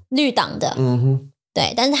党的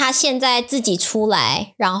对但是他现在自己出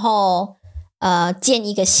来然后建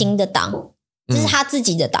一个新的党这是他自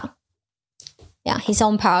己的党 Yeah his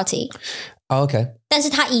own party Oh, okay. 但是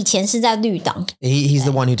他以前是在绿党 He's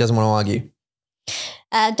the one who doesn't want to argue.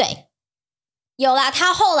 对有啦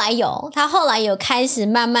他后来有开始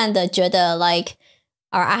慢慢的觉得 like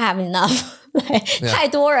or I have enough 太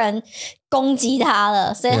多人攻击他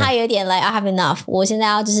了所以他有点 like I have enough 我现在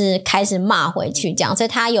要就是开始骂回去这样所以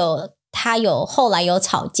他有后来有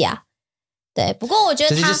吵架对不过我觉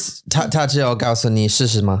得他只有告诉你事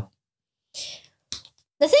实吗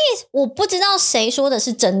The thing is 我不知道谁说的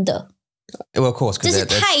是真的Well, of course. 这是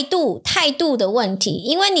态度的问题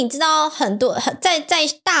因为你知道很多在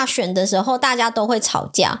大选的时候大家都会吵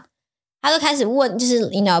架他就开始问就是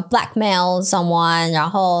you know blackmail someone 然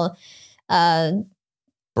后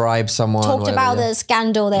bribe someone talked about the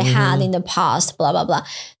scandal they had in the past blah blah blah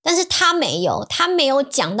但是他没有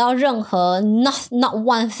讲到任何 not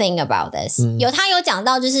one thing about this 他有讲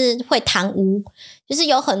到就是会贪污就是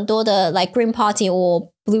有很多的 like Green Party or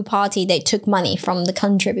Blue Party they took money from the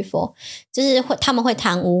country before 就是他们会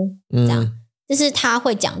贪污这样这是他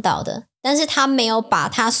会讲到的但是他没有把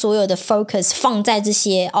他所有的 focus 放在这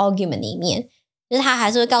些 argument 里面就是他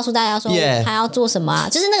还是会告诉大家说他要做什么啊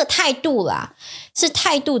就是那个态度啦是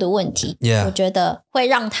态度的问题我觉得会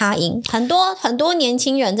让他赢很多年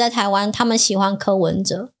轻人在台湾他们喜欢柯文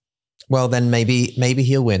哲 Well then maybe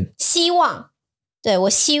he'll win 希望对我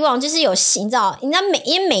希望就是有你知道因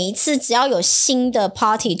为每一次只要有新的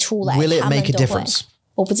party 出来 Will it 他们 make a 都会 difference?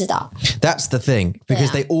 我不知道 That's the thing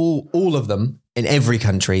because they all of them in every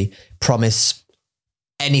country promise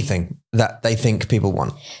anything that they think people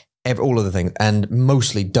want all of the things and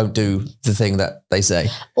mostly don't do the thing that they say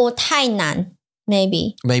我太难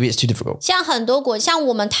maybe it's too difficult 像很多国像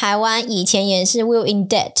我们台湾以前也是 we're in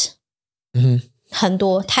debt 很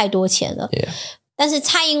多太多钱了 Yeah但是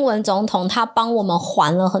蔡英文总统他帮我们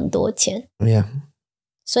还了很多钱 Yeah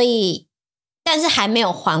所以但是还没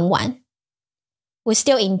有还完 we're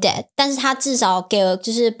still in debt 但是他至少给了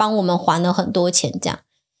就是帮我们还了很多钱这样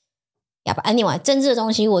Anyway 政治的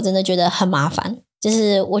东西我真的觉得很麻烦就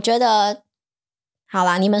是我觉得好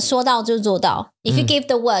啦你们说到就做到 If you give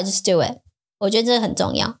the word just do it 我觉得这很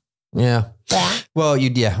重要 Yeah 对啊 Well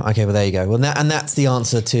okay well there you go Well and that's the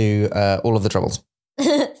answer to all of the troubles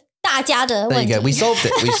大家的问题 There you go We solved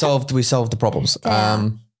it We solved the problems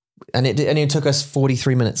and it took us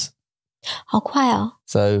 43 minutes 好快哦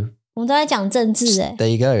So 我们都在讲政治耶 There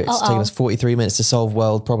you go It's taken us 43 minutes to solve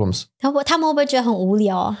world problems 他们会不会觉得很无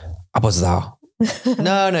聊啊 I was that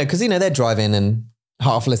No because you know they're driving and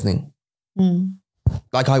half listening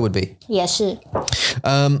like I would be 也是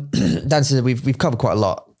但是 we've covered quite a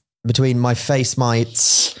lot between my face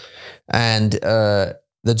mites and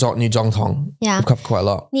the new 总统 Yeah. We've covered quite a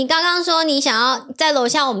lot 你刚刚说你想要在楼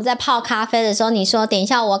下我们在泡咖啡的时候你说等一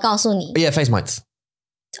下我告诉你 Yeah face mites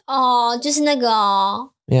就是那个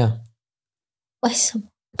Yeah 为什么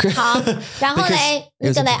好然后嘞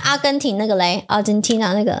那个嘞阿根廷那个嘞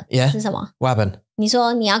Argentina 那个 Yeah 是什么 What happened 你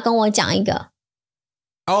说你要跟我讲一个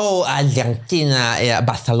Oh Argentina yeah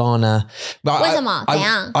Barcelona 为什么怎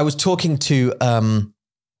样 I was talking to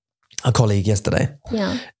a colleague yesterday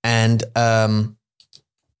Yeah and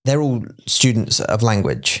they're all students of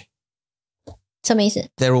language 什么意思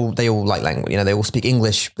they all like language you know they all speak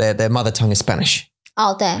English their mother tongue is Spanish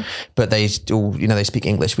对 but they all you know they speak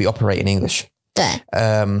English we operate in English 对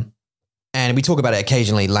and we talk about it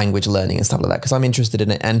occasionally language learning and stuff like that because I'm interested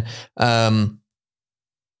in it and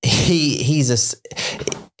he's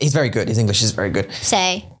very good his English is very good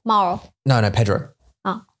谁 Mauro no Pedro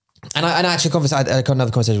And I actually I had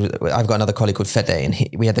another conversation I've got another colleague called Fede and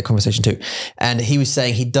we had the conversation too and he was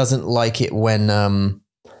saying he doesn't like it when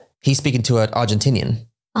he's speaking to an Argentinian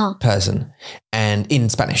person and in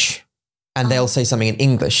Spanish, and they'll say something in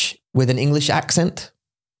English with an English accent.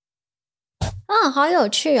 好有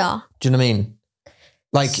趣哦。 Do you know what I mean?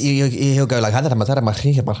 Like he'll go like went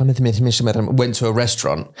to a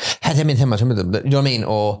restaurant. You know what I mean?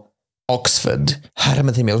 Or Oxford. You know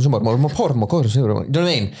what I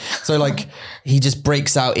mean? So like he just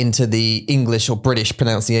breaks out into the English or British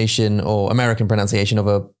pronunciation or American pronunciation of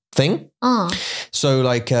a thing. So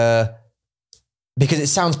like because it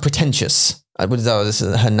sounds pretentious. This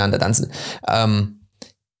is Hernanda dancing.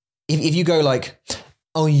 If you go like,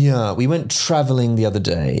 oh yeah, we went traveling the other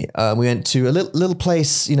day. We went to a little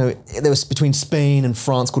place, you know, there was between Spain and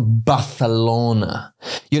France called Barcelona.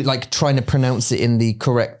 You're like trying to pronounce it in the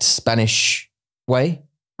correct Spanish way.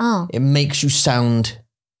 It makes you sound,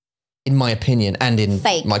 in my opinion, and in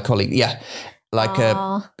fake. My colleague, like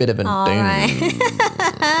a bit of a doom.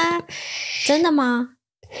 真的吗?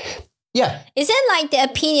 Yeah. Is it like the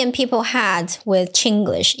opinion people had with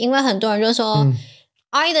Chinglish? 因为很多人就说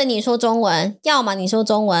either 你说中文，要么你说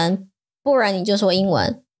中文，不然你就说英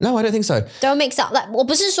文。 No, I don't think so. Don't mix up. Like, 我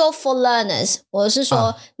不是说 for learners， 我是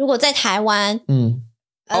说如果在台湾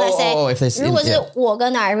，let's say 如果是我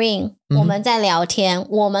跟 Irene， 我们在聊天，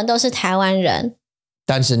我们都是台湾人，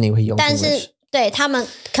但是你会用 English， 但是对他们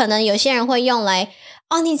可能有些人会用来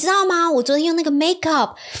你知道吗？我昨天用那个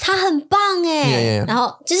makeup， 它很棒耶。然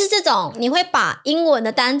后就是这种，你会把英文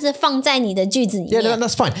的单字放在你的句子里面。Yeah, no,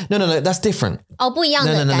 that's fine. No, that's different. 不一样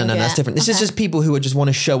的感觉。No, that's different. This is just people who just want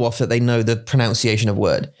to show off that they know the pronunciation of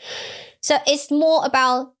word. So it's more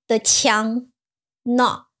about the 腔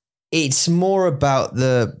not. It's more about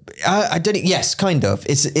the. I don't. Yes, kind of.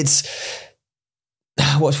 It's.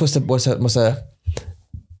 What's the.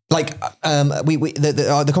 Like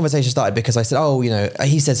the conversation started because I said, oh, you know,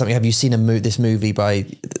 he said something. Have you seen this movie by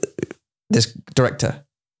this director?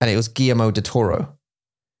 And it was Guillermo del Toro.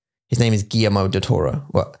 His name is Guillermo del Toro.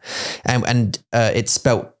 What? And it's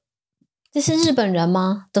spelt. 这是日本人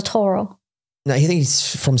吗? Del Toro. No, I think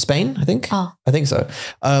he's from Spain. I think. I think so.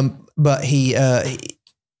 But he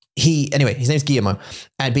anyway, his name's Guillermo,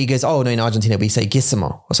 and he goes, oh no, in Argentina we say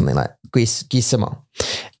Guillermo or something like Guillermo.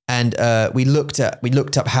 And we looked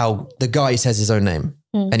up how the guy says his own name,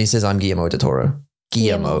 and he says, "I'm Guillermo del Toro."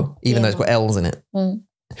 Guillermo, even though it's got L's in it,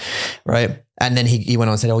 right? And then he went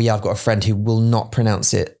on and said, "Oh yeah, I've got a friend who will not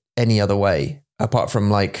pronounce it any other way apart from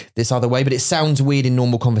like this other way, but it sounds weird in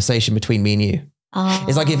normal conversation between me and you."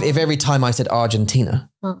 It's like if every time I said Argentina,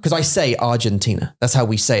 because I say Argentina, that's how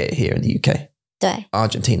we say it here in the UK. 对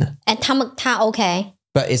Argentina. And 他 OK.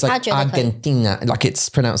 But it's like Argentina, like it's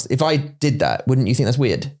pronounced. If I did that, wouldn't you think that's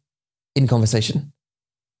weird in conversation?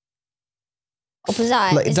 我不知道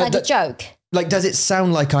It's like a joke. Like, does it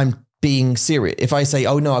sound like I'm being serious? If I say,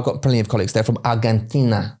 oh no, I've got plenty of colleagues, they're from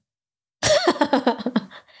Argentina.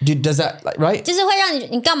 Does that, like, right? 就是会让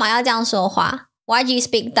你干嘛要这样说话? Why do you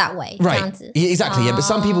speak that way? Right. 这样子. Exactly. Yeah. But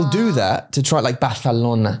some people do that to try, like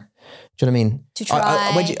Barcelona. Do you know what I mean? To try.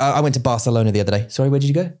 I went to Barcelona the other day. Sorry, where did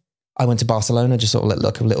you go? I went to Barcelona, just sort of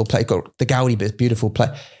like a little place. Got the Gaudi bit, beautiful place.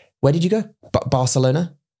 Where did you go?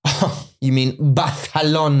 Barcelona? You mean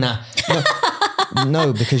Barcelona?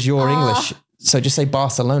 No, because you're English. So just say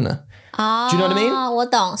Barcelona. Do you know what I mean? 我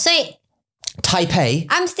懂。所以 Taipei.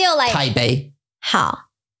 I'm still like 台北. 好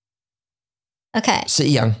OK 是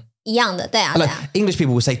一样。一样的，对啊，对啊。 English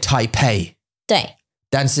people will say Taipei. 对。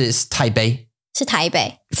但是it's台北. 是台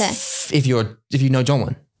北，对。If you know 中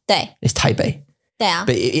文. 对。 It's Taipei. 对啊。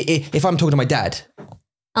 But if I'm talking to my dad,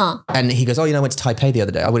 and he goes, oh, you know, I went to Taipei the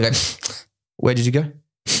other day, I would go, where did you go?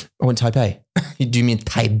 I went to Taipei. Do you mean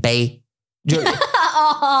Taipei?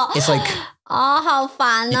 It's like, 好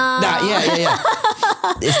烦哦。Yeah.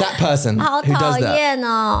 It's that person who does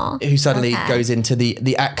that. Who suddenly goes into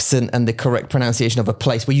the accent and the correct pronunciation of a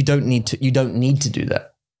place where you don't need to do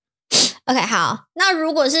that. OK， 好，那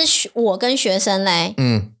如果是我跟学生嘞，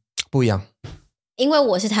不一样，因为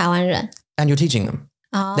我是台湾人。And you're teaching them.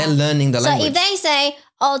 They're learning the language. So if they say,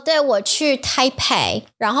 对，我去台北，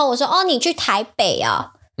然后我说，你去台北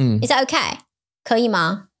啊，Is that okay？ 可以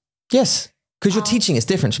吗？ Yes, because you're teaching it's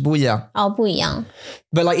different. 不一样。不一样。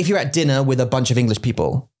But like if you're at dinner with a bunch of English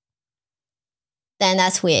people, then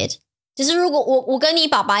that's weird. 就是如果我跟你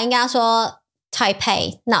爸爸应该说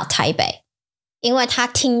Taipei, not 台北。因为他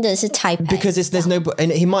听的是 Taipei. Because there's no,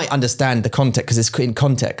 and he might understand the context because it's in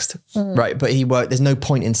context, right? But there's no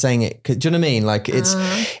point in saying it. Do you know what I mean? Like it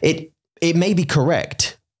may be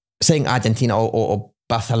correct saying Argentina or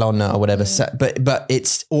Barcelona or whatever, but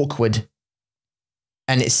it's awkward,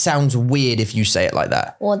 and it sounds weird if you say it like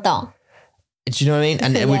that. 我懂. Do you know what I mean?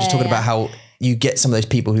 And we're just talking about how you get some of those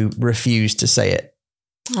people who refuse to say it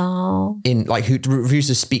in like who refuse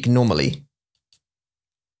to speak normally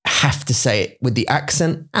have to say it with the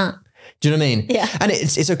accent. Do you know what I mean? Yeah. And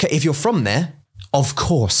it's okay if you're from there, of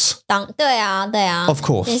course. 对啊 Of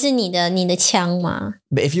course. 那是你的腔嘛。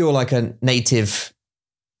 But if you're like a native,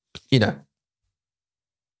 you know,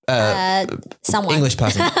 someone. English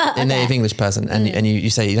person, a native English person, and you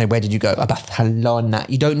say, you know, where did you go? Barcelona.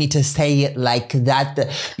 You don't need to say it like that.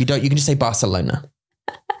 You can just say Barcelona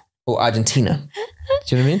or Argentina.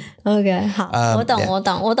 Do you know what I mean? OK， 好，我懂。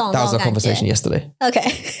That was our conversation yesterday. OK，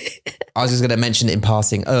 I was just going to mention it in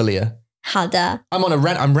passing earlier. 好的。I'm on a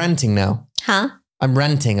rant. I'm ranting now. 哈？ I'm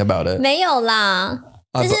ranting about it. 没有啦。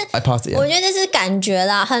就是 I passed it. Yeah. 我觉得这是感觉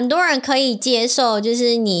啦，很多人可以接受，就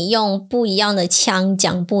是你用不一样的腔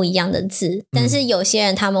讲不一样的字，但是有些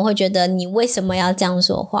人他们会觉得你为什么要这样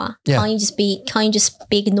说话 Yeah. Can't you just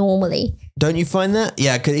speak normally? Don't you find that?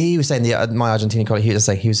 Yeah, because he was saying my Argentinian colleague. He was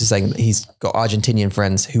just saying that he's got Argentinian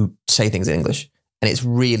friends who say things in English, and it's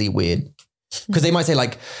really weird because they might say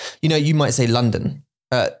like, you know, you might say London.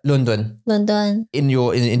 London. In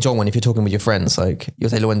Zhongwen, if you're talking with your friends, like you'll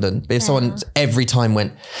say London. But if someone every time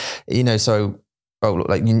went, you know,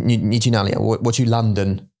 like what you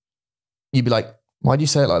London, you'd be like, why do you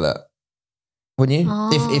say it like that? Wouldn't you?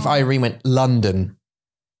 If Irene went London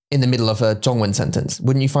in the middle of a Zhongwen sentence,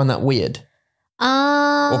 wouldn't you find that weird?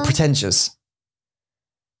 Or pretentious?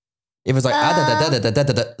 It was like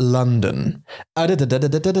London.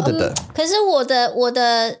 可是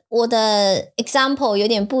我的 example 有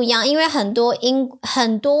点不一样，因为很多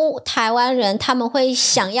台湾人他们会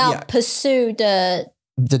想要 pursue the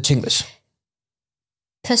Chinglish,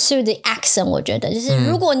 pursue the accent。我觉得就是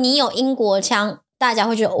如果你有英国腔，大家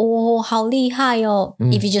会觉得哦好厉害哦。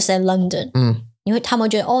If you just say London，他们会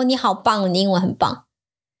觉得哦你好棒，你英文很棒。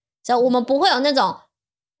所以我们不会有那种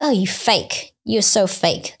you fake。You're so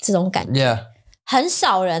fake 这种感觉 Yeah. 很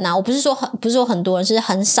少人啊，我不是说很多人，是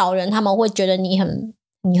很少人，他们会觉得你很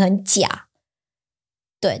假。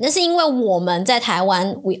对，那是因为我们在台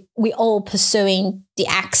湾 we all pursuing the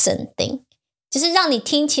accent thing， 就是让你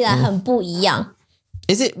听起来很不一样。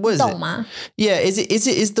Is it? What is it? 懂吗 Yeah.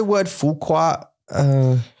 Is the word 浮夸?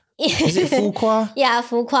 Is it 浮夸? Yeah，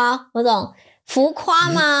 浮夸，我懂。浮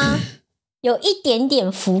夸吗？有一点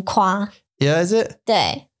点浮夸。Yeah, is it?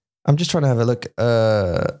 对。I'm just trying to have a look.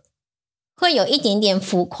 会有一点点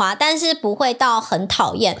浮夸，但是不会到很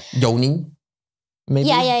讨厌。油腻 maybe?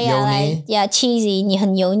 Yeah, cheesy. 你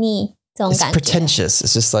很油腻这种感觉。It's pretentious.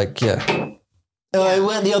 It's just like, yeah. I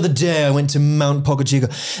went the other day, I went to Mount Pocochico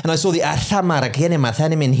and I saw the Hang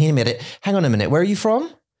on a minute. Where are you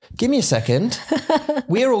from? Give me a second.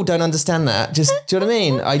 We all don't understand that. Just, do you know what I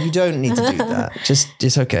mean? You don't need to do that.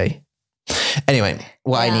 Just okay. Anyway,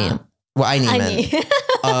 what I meant.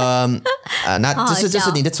 这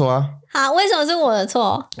是你的错啊。好，为什么是我的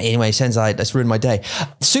错？ Anyway, 现在 that's ruined my day.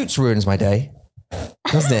 Suits ruins my day,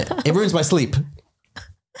 doesn't it? It ruins my sleep.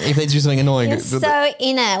 If they do something annoying. You're so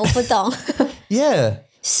in it， 我不懂。Yeah.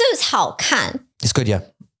 Suits 好看。 It's good, yeah.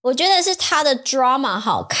 我觉得是他的 drama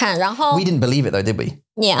好看，然后 We didn't believe it though, did we?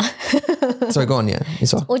 Yeah. Sorry, go on, yeah. 你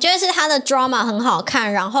说。我觉得是他的 drama 很好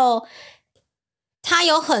看，然后他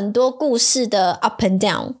有很多故事的 up and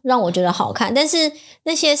down 让我觉得好看，但是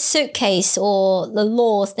那些 suitcase or the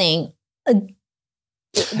law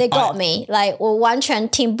thing、they got me like 我完全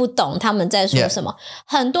听不懂他们在说什么。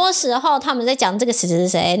很多时候他们在讲这个谁是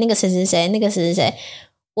谁，那个谁是谁，那个谁是谁，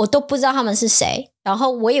我都不知道他们是谁，然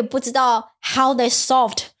后我也不知道 how they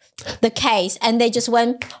solved the case and they just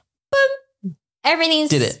went boom.Everything's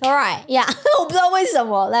Did it? All right. Yeah. 我不知道为什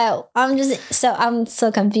么 like I'm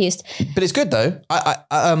so confused. But it's good though.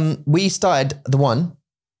 We started the one.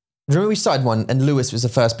 Remember we started one and Lewis was the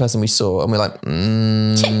first person we saw and we're like,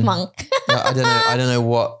 Chipmunk. I don't know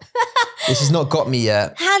what. This has not got me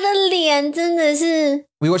yet. 他的脸真的是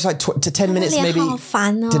We watched like 10 minutes 他的脸 maybe. 好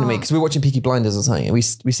烦哦 Didn't we? Because we were watching Peaky Blinders or something. And we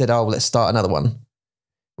said, oh, well, let's start another one.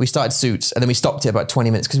 We started Suits and then we stopped it about 20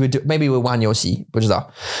 minutes because maybe we were Wan Yoshi, which is that.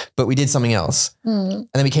 But we did something else. And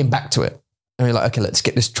then we came back to it. And we were like, okay, let's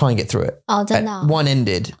try and get through it. Oh, 真的哦 One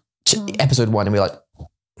ended, episode 1, and we were like,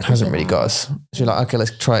 hasn't really got us. So we're like, okay,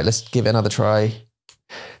 let's try it. Let's give it another try.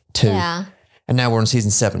 2. Yeah. And now we're on season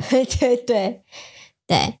 7. 对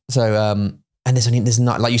So, and there's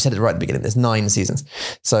 9, like you said it right at the beginning, there's 9 seasons.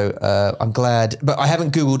 So I'm glad, but I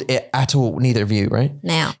haven't Googled it at all. Neither of you, right?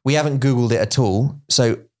 没有 We haven't Googled it at all.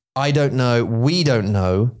 So we don't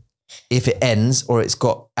know if it ends or it's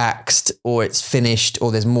got axed or it's finished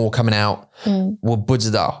or there's more coming out. 我不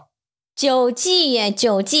知道 9季耶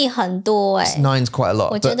9季很多耶 9's quite a lot.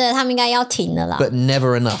 我觉得他们应该要停了啦 But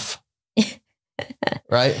never enough.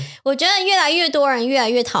 right? 我觉得越来越多人越来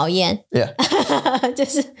越讨厌。Yeah. 就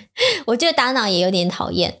是我觉得当然也有点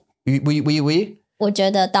讨厌。We? 我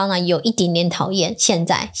觉得当然有一点点讨厌。现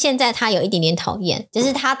在他有一点点讨厌，就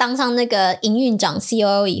是他当上那个营运长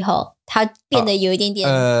COO 以后，他变得有一点点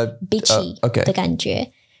bitchy 的感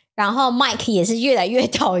觉。然后 Mike 也是越来越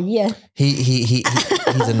讨厌。He's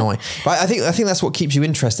annoying. But I think that's what keeps you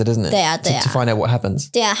interested, isn't it? 对啊 To find out what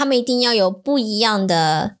happens. 对啊，他们一定要有不一样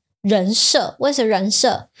的人设。为什么人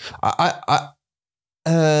设？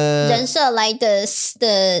人设来的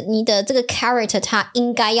你的这个 character 它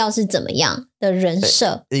应该要是怎么样的人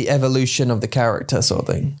设 The evolution of the character sort of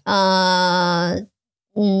thing.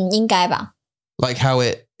 应该吧。Like how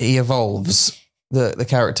he evolves the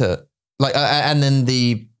character. Like and then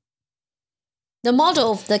the model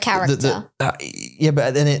of the character. Yeah,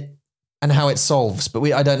 but then and how it solves. But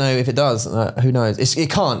I don't know if it does. Who knows? It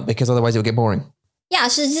can't because otherwise it will get boring. 呀，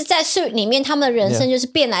是在 suit 里面，他们的人生就是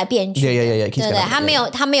变来变去。Yeah. 对不对？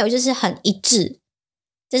他没有就是很一致，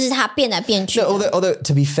就是他变来变去。No, although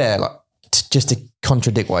to be fair, like just to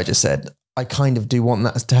contradict what I just said, I kind of do want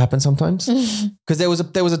that to happen sometimes. Because there was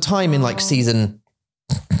a time in like season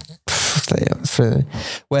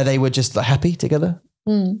where they were just like, happy together.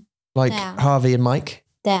 Like Harvey and Mike.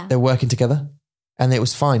 They're working together and it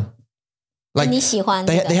was fine. Like 你喜欢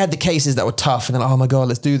they had the cases that were tough and they're like, oh my God,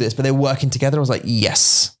 let's do this. But they're working together. I was like,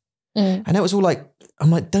 yes. And it was all like,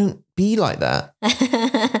 I'm like, don't be like that.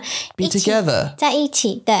 Be together. 在一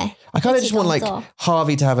起，对。I kind of just want like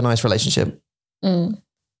Harvey to have a nice relationship.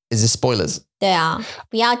 Is this spoilers? 对啊，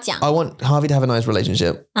不要讲。I want Harvey to have a nice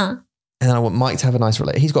relationship. And then I want Mike to have a nice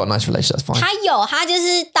relationship. He's got a nice relationship. That's fine. 他就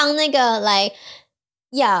是当那个like,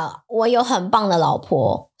 yeah, 我有很棒的老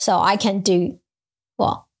婆 so I can do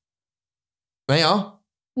what? 没有？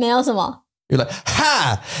没有什么。You're like,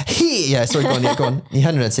 ha! Yeah, sorry, go on. 你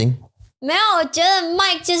很热情。没有，我觉得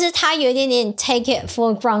Mike 就是他有一点点 take it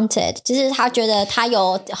for granted，就是他觉得他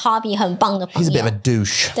有 Hobby 很棒的朋友。He's a bit of a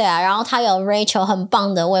douche. 对啊，然后他有 Rachel 很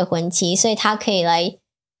棒的未婚妻，所以他可以来，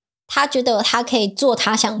他觉得他可以做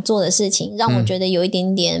他想做的事情，让我觉得有一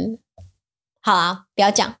点点。好啊，不要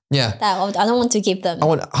讲。Yeah. I don't want to give them. I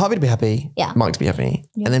want Harvey to be happy. Yeah. Mike to be happy.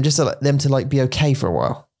 And then just them to like be okay for a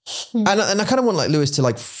while. And I kind of want like Lewis to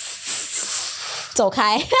like 走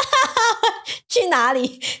开去哪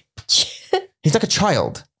里 He's like a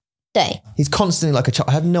child. 对 He's constantly like a child.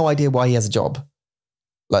 I have no idea why he has a job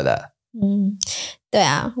like that. 对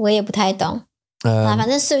啊，我也不太懂。反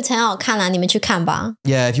正 Suits 很好看啦，你们去看吧。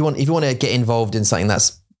Yeah, if you want to get involved in something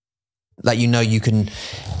that's like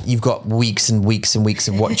you've got weeks and weeks and weeks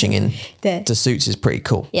of watching in to Suits is pretty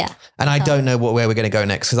cool. Yeah. And I don't know where we're going to go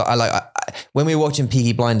next because I when we were watching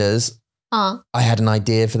Peaky Blinders, I had an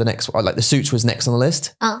idea for the next one. Like the Suits was next on the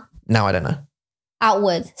list. Now I don't know.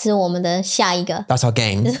 Outward 是我们的下一个。That's our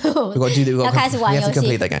game. We've got to do that. We have to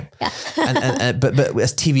complete that game. Yeah. and but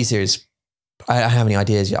as TV series, I don't have any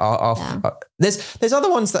ideas yet. There's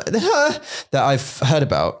other ones that I've heard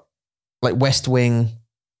about, like West Wing.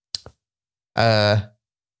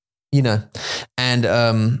 You know, and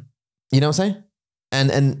you know what I'm saying?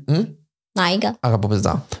 And 哪一个？我不知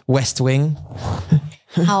道 West Wing.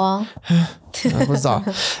 好哦。我不知道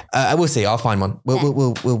we'll see. I'll find one. We'll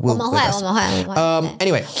我们会。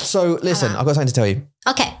Anyway, so listen, I've got something to tell you.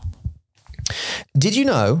 Okay. Did you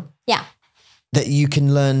know? Yeah. That you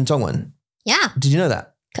can learn 中文? Yeah. Did you know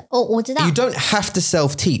that? 我知道。You don't have to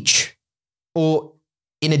self-teach, or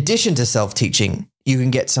in addition to self-teaching, you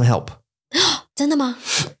can get some help. 真的吗？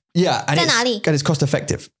 Yeah, and 在哪里？ it's cost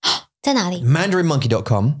effective. 在哪里？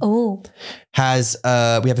 Mandarinmonkey.com has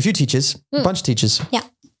we have a few teachers, a bunch of teachers, yeah,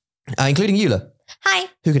 including Eula. Hi,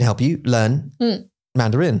 who can help you learn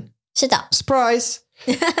Mandarin. 是的 Surprise!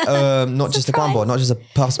 Not just a Guanbo, not just a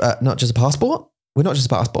passport. We're not just a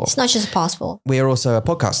passport. It's not just a passport. We are also a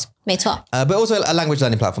podcast. 没错 But also a language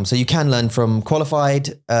learning platform. So you can learn from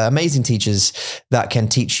qualified, amazing teachers that can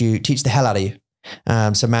teach the hell out of you.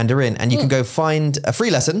 So Mandarin, and you can go find a free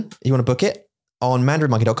lesson if you want to book it on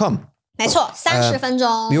mandarinmonkey.com. 没错30分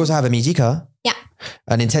钟 We also have a Mijika, Yeah,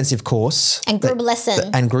 an intensive course and group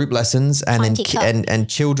lesson and group lessons and and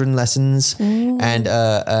children lessons and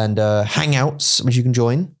hangouts which you can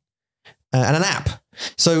join and an app.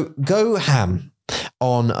 So go ham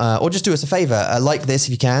on or just do us a favor, like this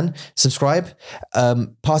if you can, subscribe,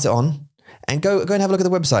 pass it on, and go and have a look at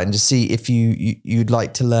the website and just see if you'd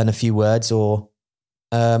like to learn a few words or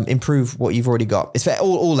improve what you've already got. It's for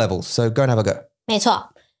all levels, so go and have a go. 没错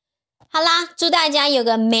好啦，祝大家有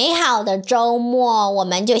个美好的周末，我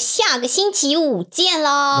们就下个星期五见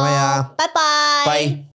咯。对啊，拜拜。拜。